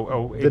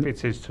 if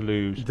it is to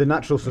lose, the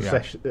natural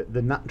succession,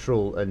 the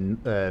natural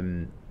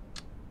and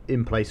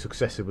in place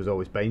successor was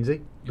always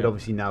Bainesy, but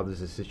obviously now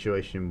there's a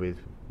situation with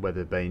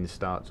whether Baines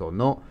starts or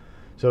not.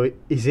 So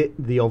is it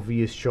the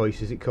obvious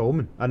choice? Is it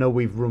Coleman? I know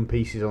we've run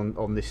pieces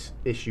on this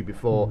issue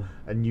before,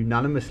 and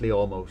unanimously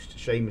almost,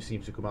 Seamus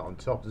seems to come out on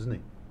top, doesn't he?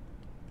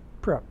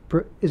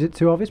 Is it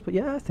too obvious? But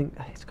yeah, I think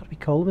it's got to be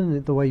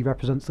Coleman, the way he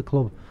represents the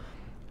club.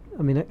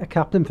 I mean, a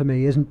captain for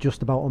me isn't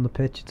just about on the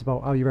pitch, it's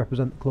about how you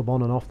represent the club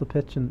on and off the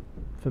pitch, and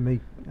for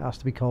me it has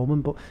to be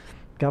Coleman. But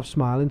Gav's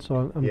smiling,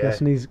 so I'm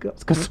guessing he's got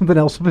something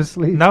else up his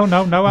sleeve. No,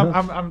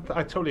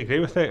 I totally agree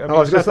with it. I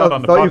thought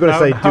you were going to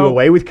say do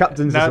away with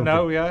captains.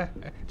 Yeah.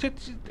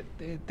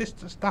 This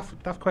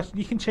daft question.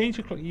 You can change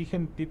your club.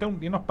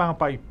 You're not bound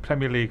by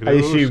Premier League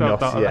rules. I assume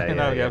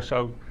not.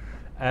 So,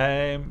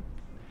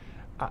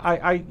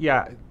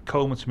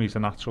 Coleman to me is a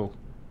natural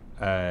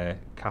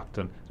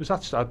captain.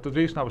 The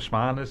reason I was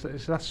smiling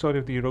is that story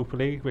of the Europa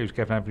League where he was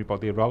giving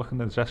everybody a rollick in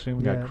the dressing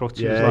room. Yeah,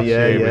 crutches last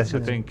year, which I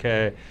think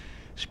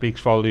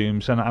speaks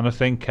volumes. And I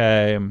think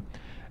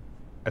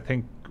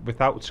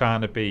without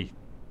trying to be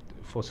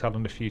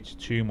foretelling the future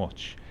too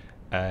much,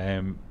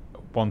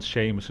 once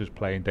Seamus'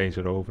 playing days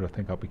are over, I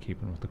think I'll be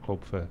keeping him with the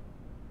club for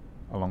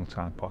a long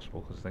time possible,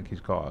 because I think he's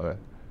got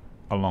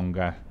a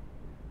longer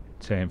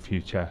term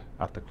future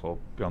at the club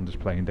beyond his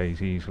playing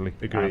days easily.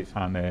 Agreed.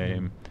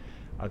 And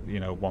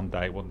one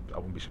day I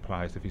wouldn't be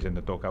surprised if he's in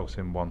the dugout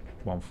in one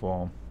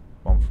form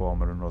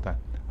or another.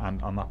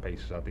 And on that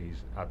basis, I'd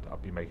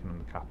be making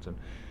him the captain.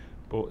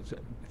 But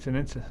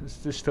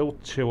there's still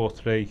 2 or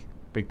 3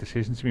 big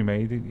decisions to be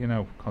made.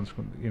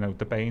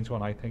 The Baines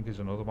one, I think, is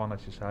another one, as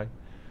you say.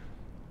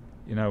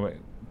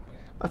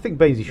 I think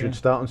Bainesy should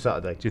start on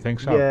Saturday. Do you think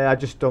so? Yeah, I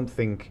just don't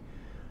think.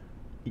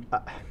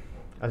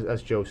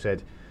 As Joe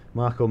said,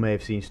 Marco may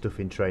have seen stuff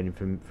in training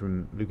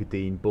from Luca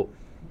Dean, but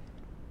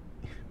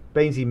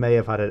Bainesy may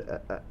have had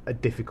a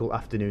difficult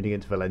afternoon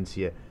against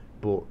Valencia,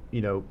 but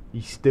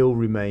he still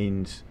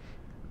remains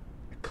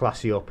a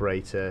classy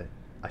operator.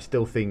 I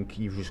still think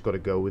you've just got to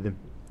go with him.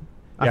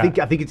 I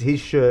think it's his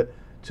shirt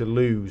to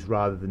lose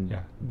rather than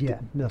you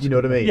know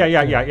what I mean?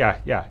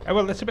 Yeah.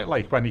 Well, it's a bit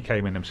like when he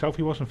came in himself.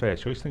 He wasn't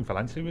first choice. I think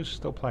Valencia was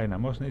still playing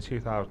him, wasn't he?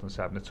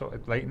 2007.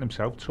 Leighton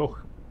himself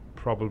took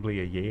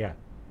probably a year,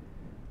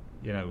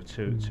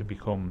 to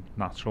become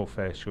natural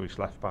first choice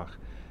left back.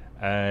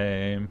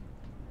 And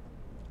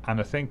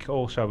I think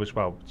also as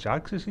well,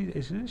 Jags is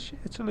it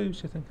shit to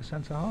lose? You think a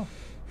centre half?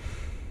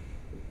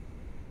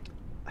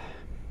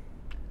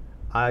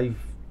 I've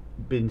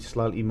been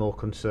slightly more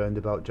concerned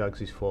about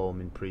Jags'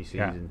 form in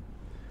pre-season.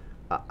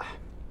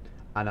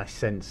 And I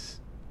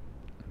sense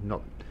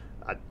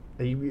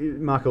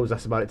Marco was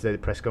asked about it today at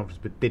the press conference,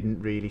 but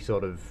didn't really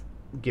sort of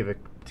give a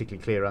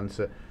particularly clear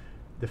answer.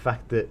 The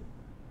fact that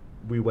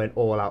we went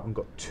all out and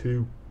got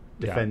 2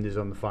 defenders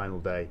on the final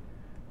day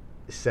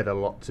said a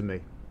lot to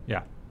me.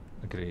 Yeah,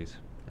 agreed.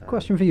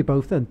 Question for you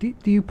both then. Do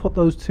you put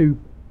those two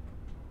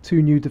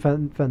new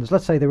defenders,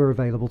 let's say they were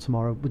available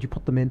tomorrow, would you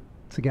put them in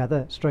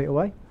together straight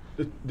away?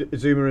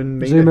 Zouma and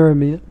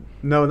Mina?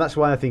 No, and that's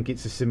why I think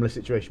it's a similar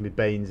situation with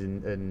Baines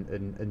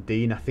and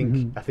Dean. I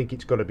think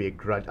it's got to be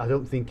I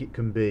don't think it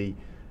can be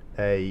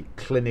a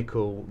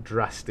clinical,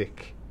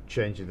 drastic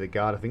change of the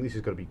guard. I think this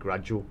has got to be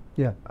gradual.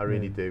 Yeah, I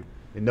really do.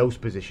 In those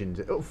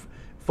positions,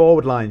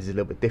 forward lines is a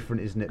little bit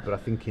different, isn't it? But I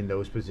think in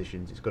those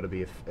positions, it's got to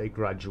be a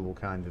gradual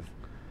kind of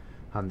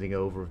handing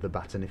over of the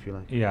baton, if you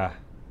like.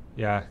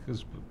 Yeah,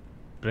 because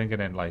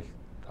bringing in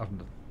having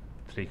the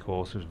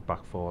 3/4 of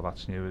back four,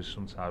 that's new as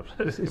sometimes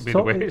it's be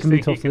the worst thing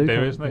you can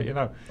do, isn't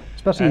it?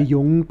 Especially a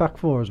young back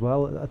four as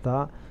well at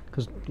that,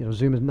 because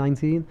Zouma's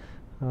 19,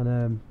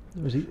 and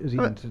is he?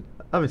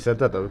 Having said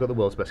that, though, we've got the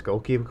world's best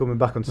goalkeeper coming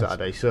back on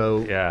Saturday, so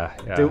yeah.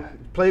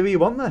 play who you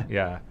want there.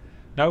 Yeah,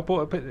 No,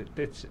 but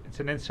it's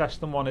an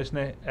interesting one, isn't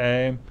it?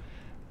 And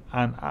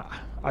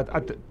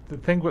the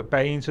thing with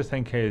Baines, I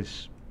think,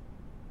 is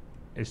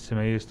to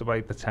me is the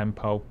way the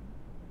tempo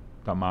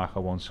that Marco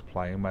wants to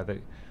play, and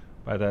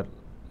whether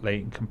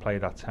Leighton can play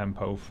that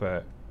tempo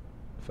for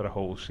a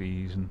whole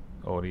season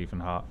or even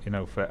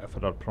for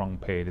a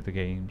prolonged period of the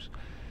games.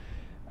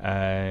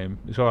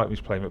 It's all right when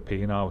he's playing with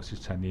P now, which is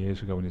 10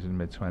 years ago when he's in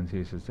mid-20s.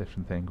 It's a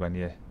different thing when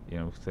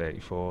you're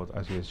 34,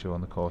 as he is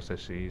during the course of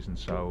this season.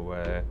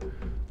 So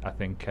I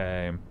think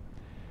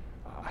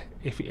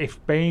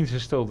if Baines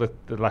is still the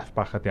left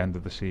back at the end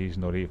of the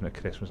season or even at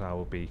Christmas, I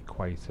will be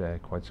quite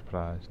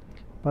surprised.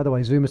 By the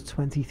way, Zuma's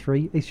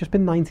 23. He's just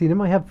been 19 in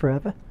my head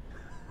forever.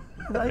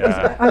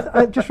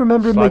 I just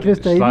remember him making his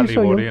debut. Slightly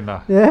so worrying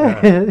that.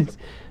 Yeah.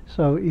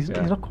 So he's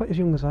not quite as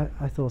young as I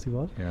thought he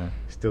was. Yeah.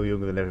 Still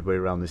younger than everybody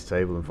around this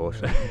table,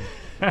 unfortunately.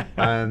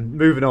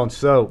 Moving on.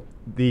 So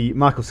the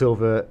Michael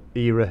Silva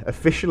era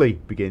officially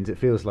begins. It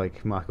feels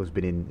like Michael's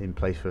been in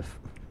place for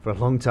a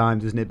long time,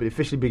 doesn't it? But it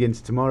officially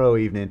begins tomorrow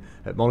evening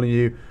at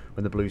Molineux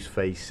when the Blues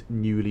face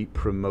newly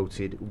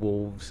promoted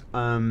Wolves.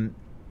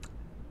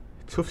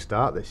 Tough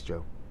start this,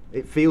 Joe.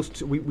 It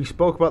feels we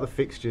spoke about the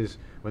fixtures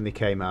when they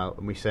came out,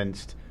 and we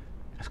sensed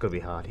it's going to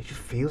be hard. It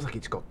just feels like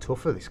it's got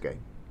tougher this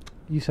game.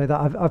 You say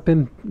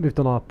that. We've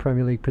done our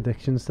Premier League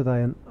predictions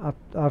today, and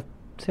I've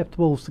tipped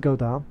Wolves to go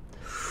down.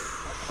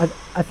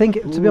 I think,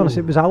 to be honest,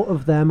 it was out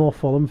of them or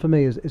Fulham for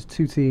me as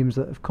two teams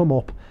that have come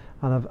up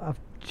and have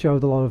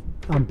showed a lot of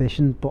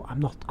ambition, but I'm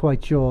not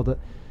quite sure that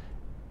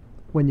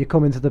when you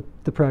come into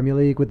the Premier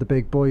League with the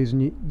big boys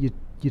and you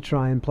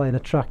try and play an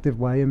attractive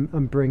way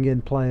and bring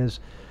in players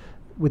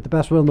with the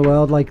best will in the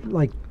world, like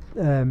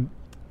Ruben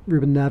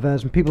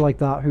Neves and people like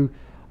that, who,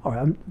 all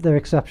right, they're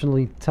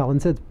exceptionally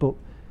talented, but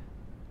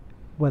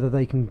whether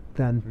they can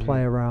then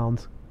play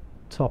around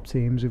top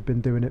teams who've been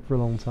doing it for a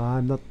long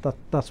time,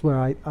 that's where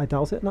I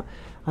doubt it.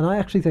 And I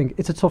actually think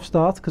it's a tough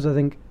start, because I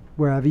think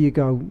wherever you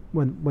go,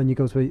 when you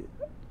go to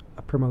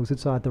a promoted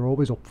side, they're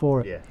always up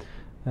for it.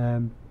 Yeah.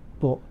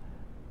 But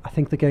I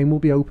think the game will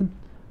be open,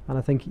 and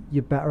I think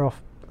you're better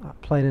off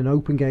playing an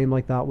open game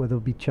like that where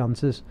there'll be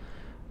chances.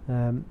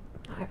 I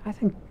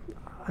think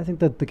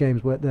that the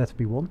game's there to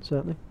be won,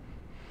 certainly.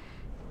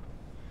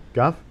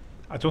 Gav?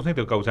 I don't think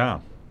they'll go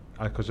down,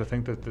 because I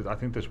think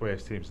there's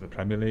worse teams in the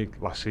Premier League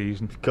last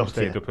season who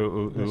stayed up who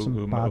will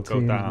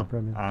go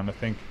down. And I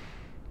think,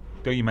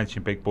 though you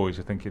mentioned big boys,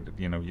 I think you're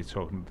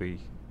talking the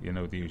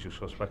usual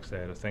suspects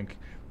there. I think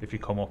if you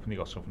come up and you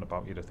got something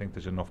about you, I think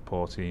there's enough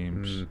poor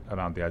teams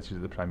around the edges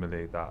of the Premier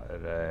League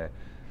that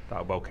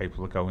are well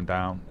capable of going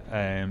down.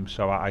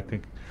 So I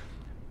think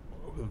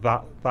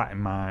that in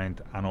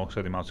mind, and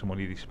also the amount of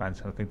money they spent,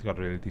 and I think they got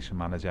a really decent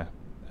manager.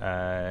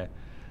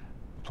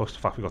 Plus the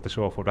fact we got this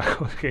awful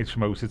record against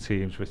promoted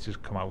teams, which has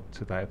come out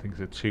today. I think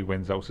it's 2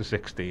 wins out of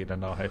 16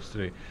 in our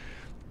history,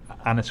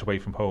 and it's away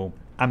from home,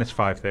 and it's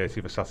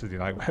 5:30 for Saturday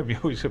night, where we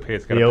always appear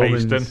to get a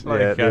pasting.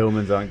 The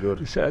omens aren't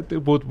good. So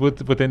it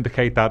would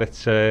indicate that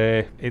it's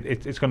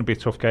going to be a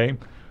tough game,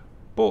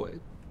 but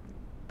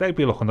they'd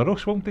be looking at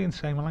us, won't they, and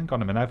saying, well, hang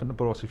on a minute, Everton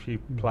brought a few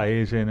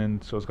players in,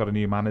 and so it's got a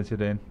new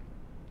manager in.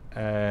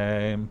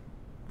 There'll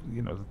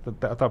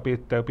be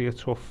a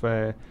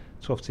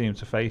tough team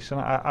to face,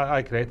 and I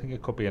agree. I think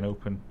it could be an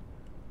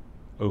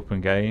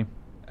open game.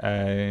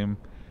 I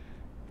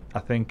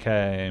think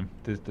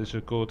there's a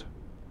good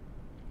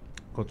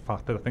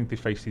factor. I think they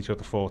faced each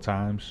other 4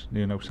 times,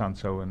 Nuno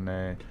Santo and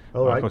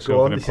all right,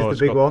 go on, this is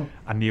the big one.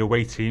 And the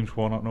away teams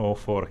won on all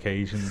 4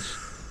 occasions.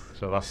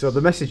 So the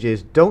message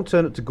is, don't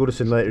turn up to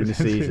Goodison later in the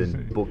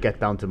season, but get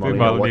down to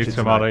Molineux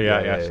tomorrow.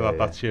 Yeah. So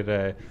that's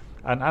your.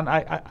 And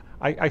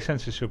I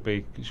sense it should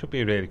be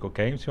a really good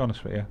game, to be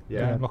honest with you.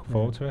 Yeah, I'm looking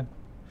forward to it.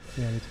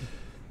 Yeah, me too.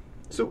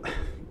 So,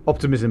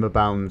 optimism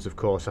abounds, of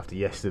course, after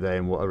yesterday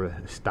and what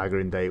a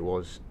staggering day it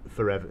was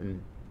for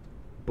Everton.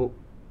 But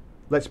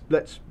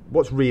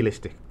what's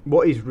realistic?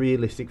 What is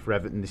realistic for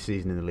Everton this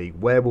season in the league?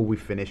 Where will we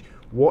finish?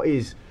 What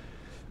do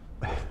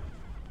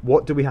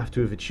we have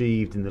to have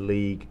achieved in the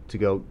league to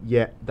go,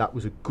 yeah, that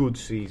was a good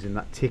season,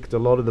 that ticked a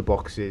lot of the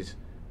boxes,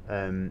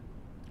 and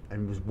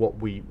was what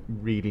we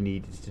really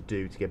needed to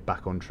do to get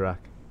back on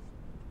track?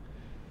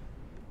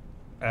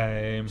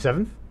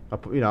 7th?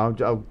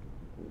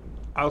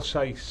 I'll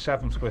say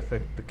 7th with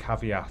the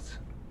caveat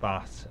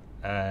that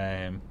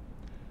I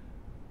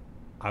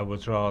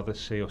would rather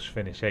see us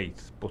finish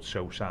 8th but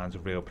show signs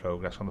of real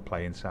progress on the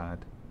playing side.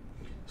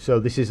 So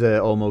this is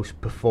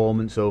almost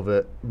performance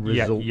over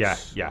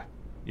results? Yeah.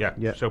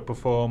 So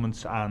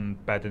performance and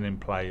bedding in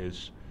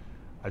players.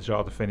 I'd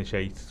rather finish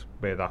 8th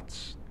where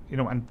that's,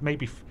 and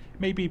maybe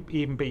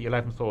even be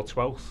 11th or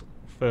 12th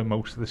for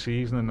most of the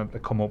season, and then they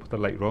come up with the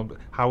late run. But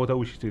Howard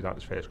always used to do that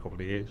his first couple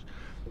of years.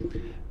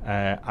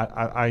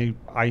 I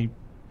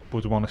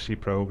would want to see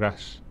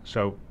progress.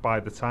 So by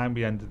the time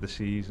we ended the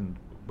season,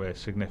 we're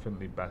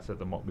significantly better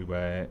than what we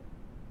were,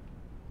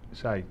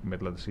 say,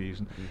 middle of the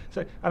season.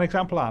 So an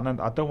example, and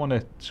I don't want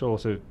to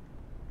sort of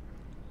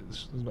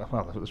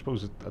well, I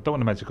suppose I don't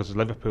want to mention because it's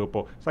Liverpool,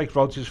 but it's like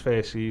Rodgers'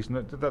 first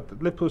season.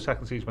 Liverpool's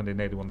second season when they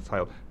nearly won the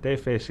title, their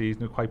first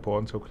season was quite poor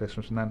until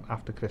Christmas, and then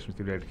after Christmas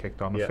they really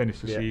kicked on and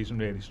finished the season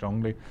really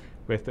strongly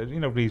with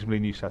reasonably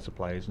new sets of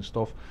players and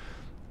stuff.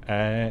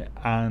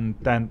 And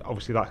then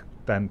obviously that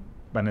then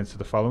went into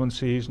the following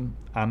season,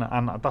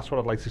 and that's what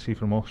I'd like to see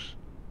from us.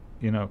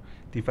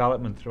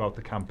 Development throughout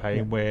the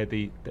campaign, where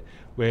the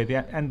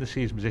end of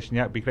season position.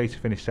 Yeah, it'd be great to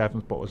finish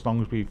 7th, but as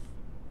long as you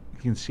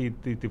can see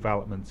the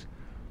development,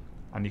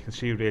 and you can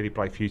see a really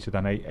bright future,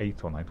 then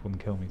 8th or 9th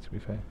wouldn't kill me, to be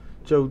fair.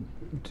 Joe,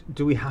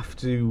 do we have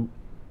to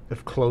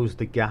have closed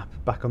the gap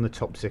back on the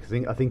top 6?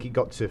 I think it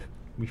got to,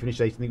 we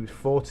finished 8th, I think it was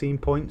 14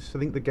 points, I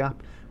think the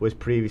gap, whereas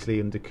previously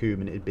under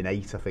Koeman it had been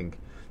 8, I think.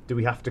 Do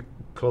we have to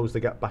close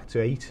the gap back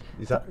to 8?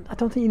 Is that? I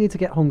don't think you need to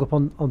get hung up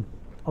on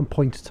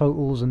points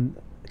totals, and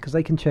because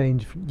they can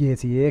change year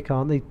to year,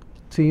 can't they?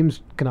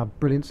 Teams can have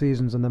brilliant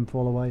seasons and then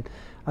fall away.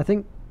 I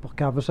think what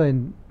Gav was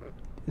saying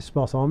is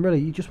spot on, really.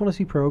 You just want to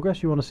see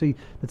progress. You want to see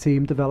the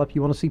team develop.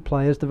 You want to see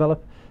players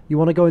develop. You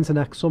want to go into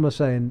next summer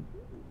saying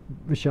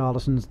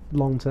Richarlison's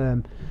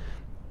long-term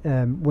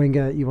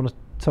winger. You want to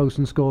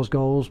Tosin scores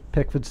goals.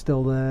 Pickford's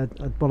still there.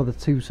 One of the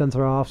two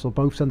centre-halves or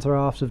both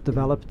centre-halves have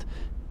developed.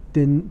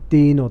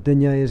 Dean or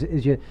Digne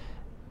is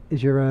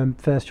your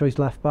first choice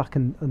left back,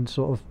 and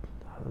sort of,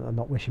 I'm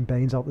not wishing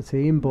Baines out the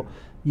team, but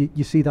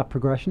you see that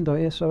progression,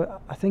 don't you?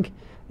 So I think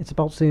it's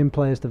about seeing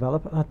players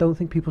develop, and I don't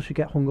think people should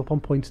get hung up on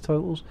points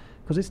totals,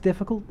 because it's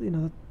difficult.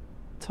 The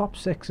top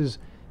 6 is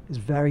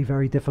very,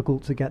 very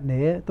difficult to get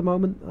near at the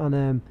moment,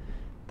 and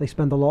they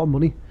spend a lot of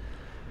money.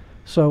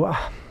 So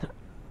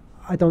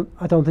I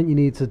don't think you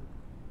need to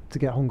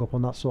get hung up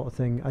on that sort of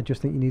thing. I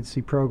just think you need to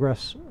see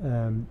progress,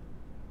 and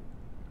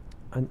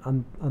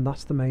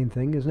that's the main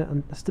thing, isn't it?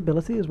 And the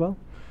stability as well.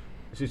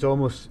 So it's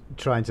almost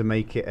trying to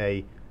make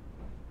it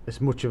as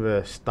much of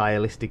a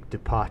stylistic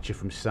departure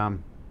from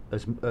Sam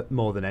as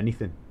more than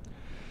anything.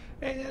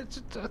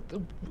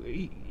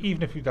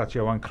 Even if you've got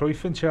Johan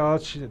Cruyff in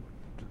charge the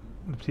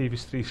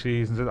previous 3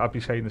 seasons, I'd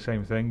be saying the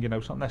same thing.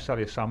 It's not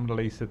necessarily a Sam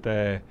related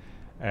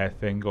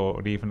thing,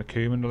 or even a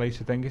Koeman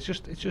related thing. It's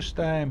just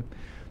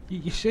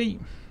you see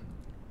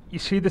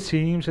the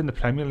teams in the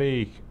Premier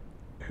League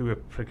who are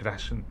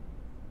progressing,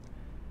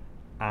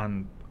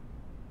 and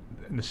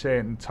in a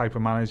certain type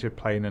of manager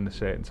playing in a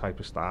certain type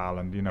of style,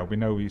 and we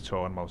know you're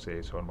talking about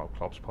here, talking about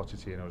Klopp's,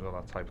 Pochettino's, all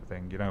that type of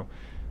thing.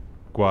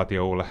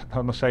 Guardiola.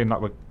 I'm not saying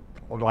that we're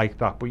like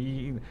that, but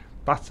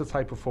that's the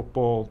type of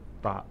football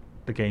that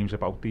the game's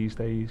about these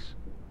days.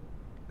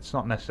 It's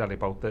not necessarily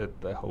about the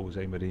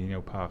Jose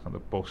Mourinho park on the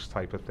bus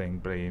type of thing,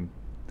 being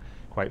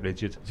quite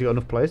rigid. Has he got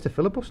enough players to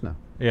fill a bus now?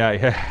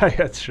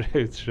 Yeah,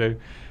 true.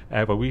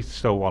 But we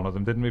stole one of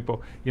them, didn't we? But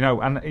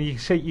and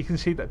you can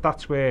see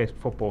that's where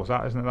football's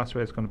at, isn't it? That's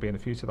where it's going to be in the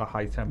future. The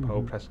high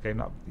tempo press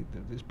game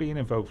it's been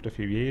invoked for a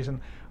few years,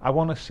 and I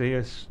want to see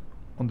us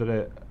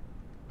under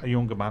a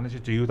younger manager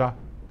do that,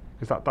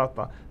 because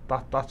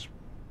that's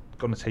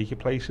going to take you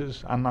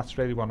places, and that's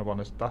really what I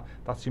want to.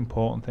 That's the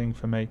important thing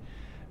for me.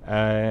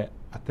 I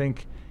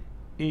think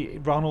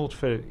Ronald,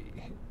 for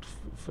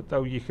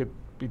though he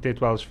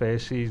did well his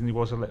first season, he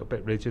was a little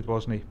bit rigid,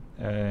 wasn't he?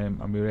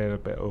 And we were a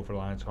bit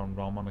over-reliant on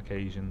Rom on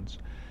occasions.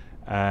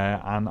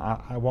 And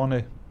I want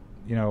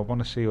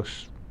to see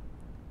us,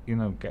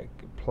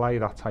 play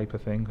that type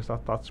of thing, because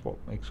that's what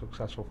makes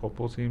successful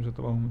football teams at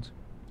the moment.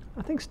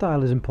 I think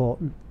style is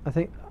important. I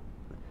think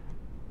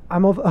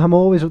I'm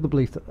always of the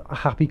belief that a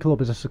happy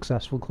club is a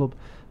successful club.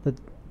 That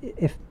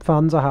if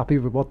fans are happy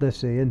with what they're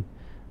seeing,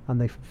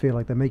 and they feel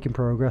like they're making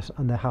progress,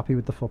 and they're happy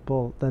with the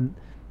football, then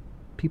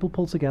people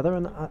pull together,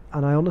 and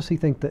I honestly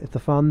think that if the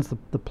fans,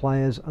 the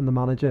players and the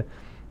manager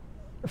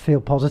feel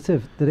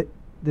positive, that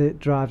it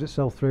drives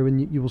itself through,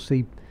 and you will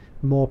see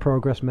more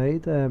progress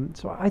made.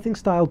 So I think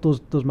style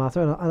does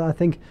matter, and I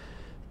think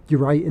you're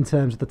right in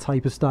terms of the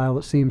type of style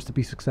that seems to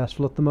be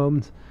successful at the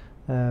moment.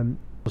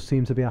 It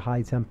seems to be a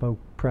high tempo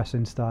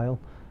pressing style.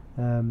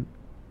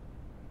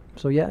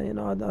 So yeah,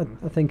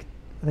 I think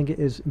it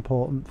is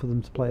important for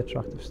them to play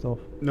attractive stuff.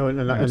 No,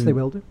 and they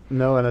will do.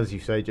 No, and as you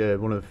say,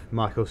 one of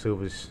Marco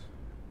Silva's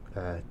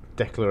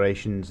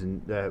declarations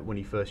and when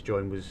he first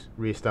joined was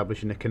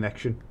re-establishing a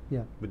connection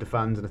with the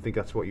fans, and I think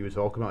that's what you were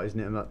talking about, isn't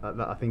it? And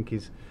that I think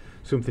is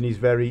something he's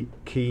very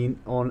keen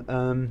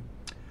on.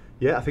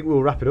 I think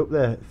we'll wrap it up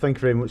there. Thank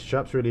you very much,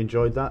 chaps. Really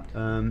enjoyed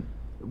that.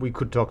 We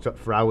could talk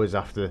for hours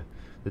after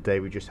the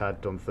day we just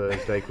had on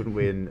Thursday, couldn't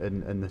we?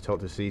 And the talk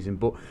of the season,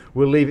 but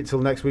we'll leave it till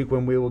next week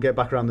when we will get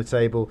back around the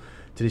table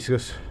to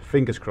discuss,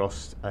 fingers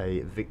crossed,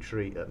 a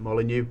victory at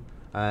Molineux.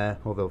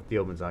 Although the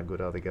omens aren't good,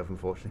 are they, Gav,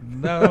 unfortunately?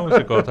 No, the omens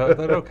are good.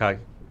 They're okay.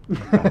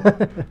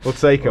 We'll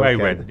take okay.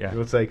 Win, yeah.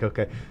 We'll take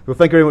okay. Well,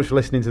 thank you very much for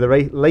listening to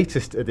the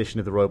latest edition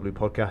of the Royal Blue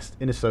podcast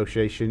in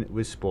association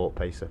with Sport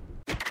Pacer.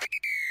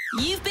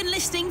 You've been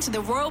listening to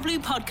the Royal Blue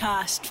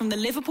podcast from the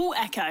Liverpool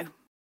Echo.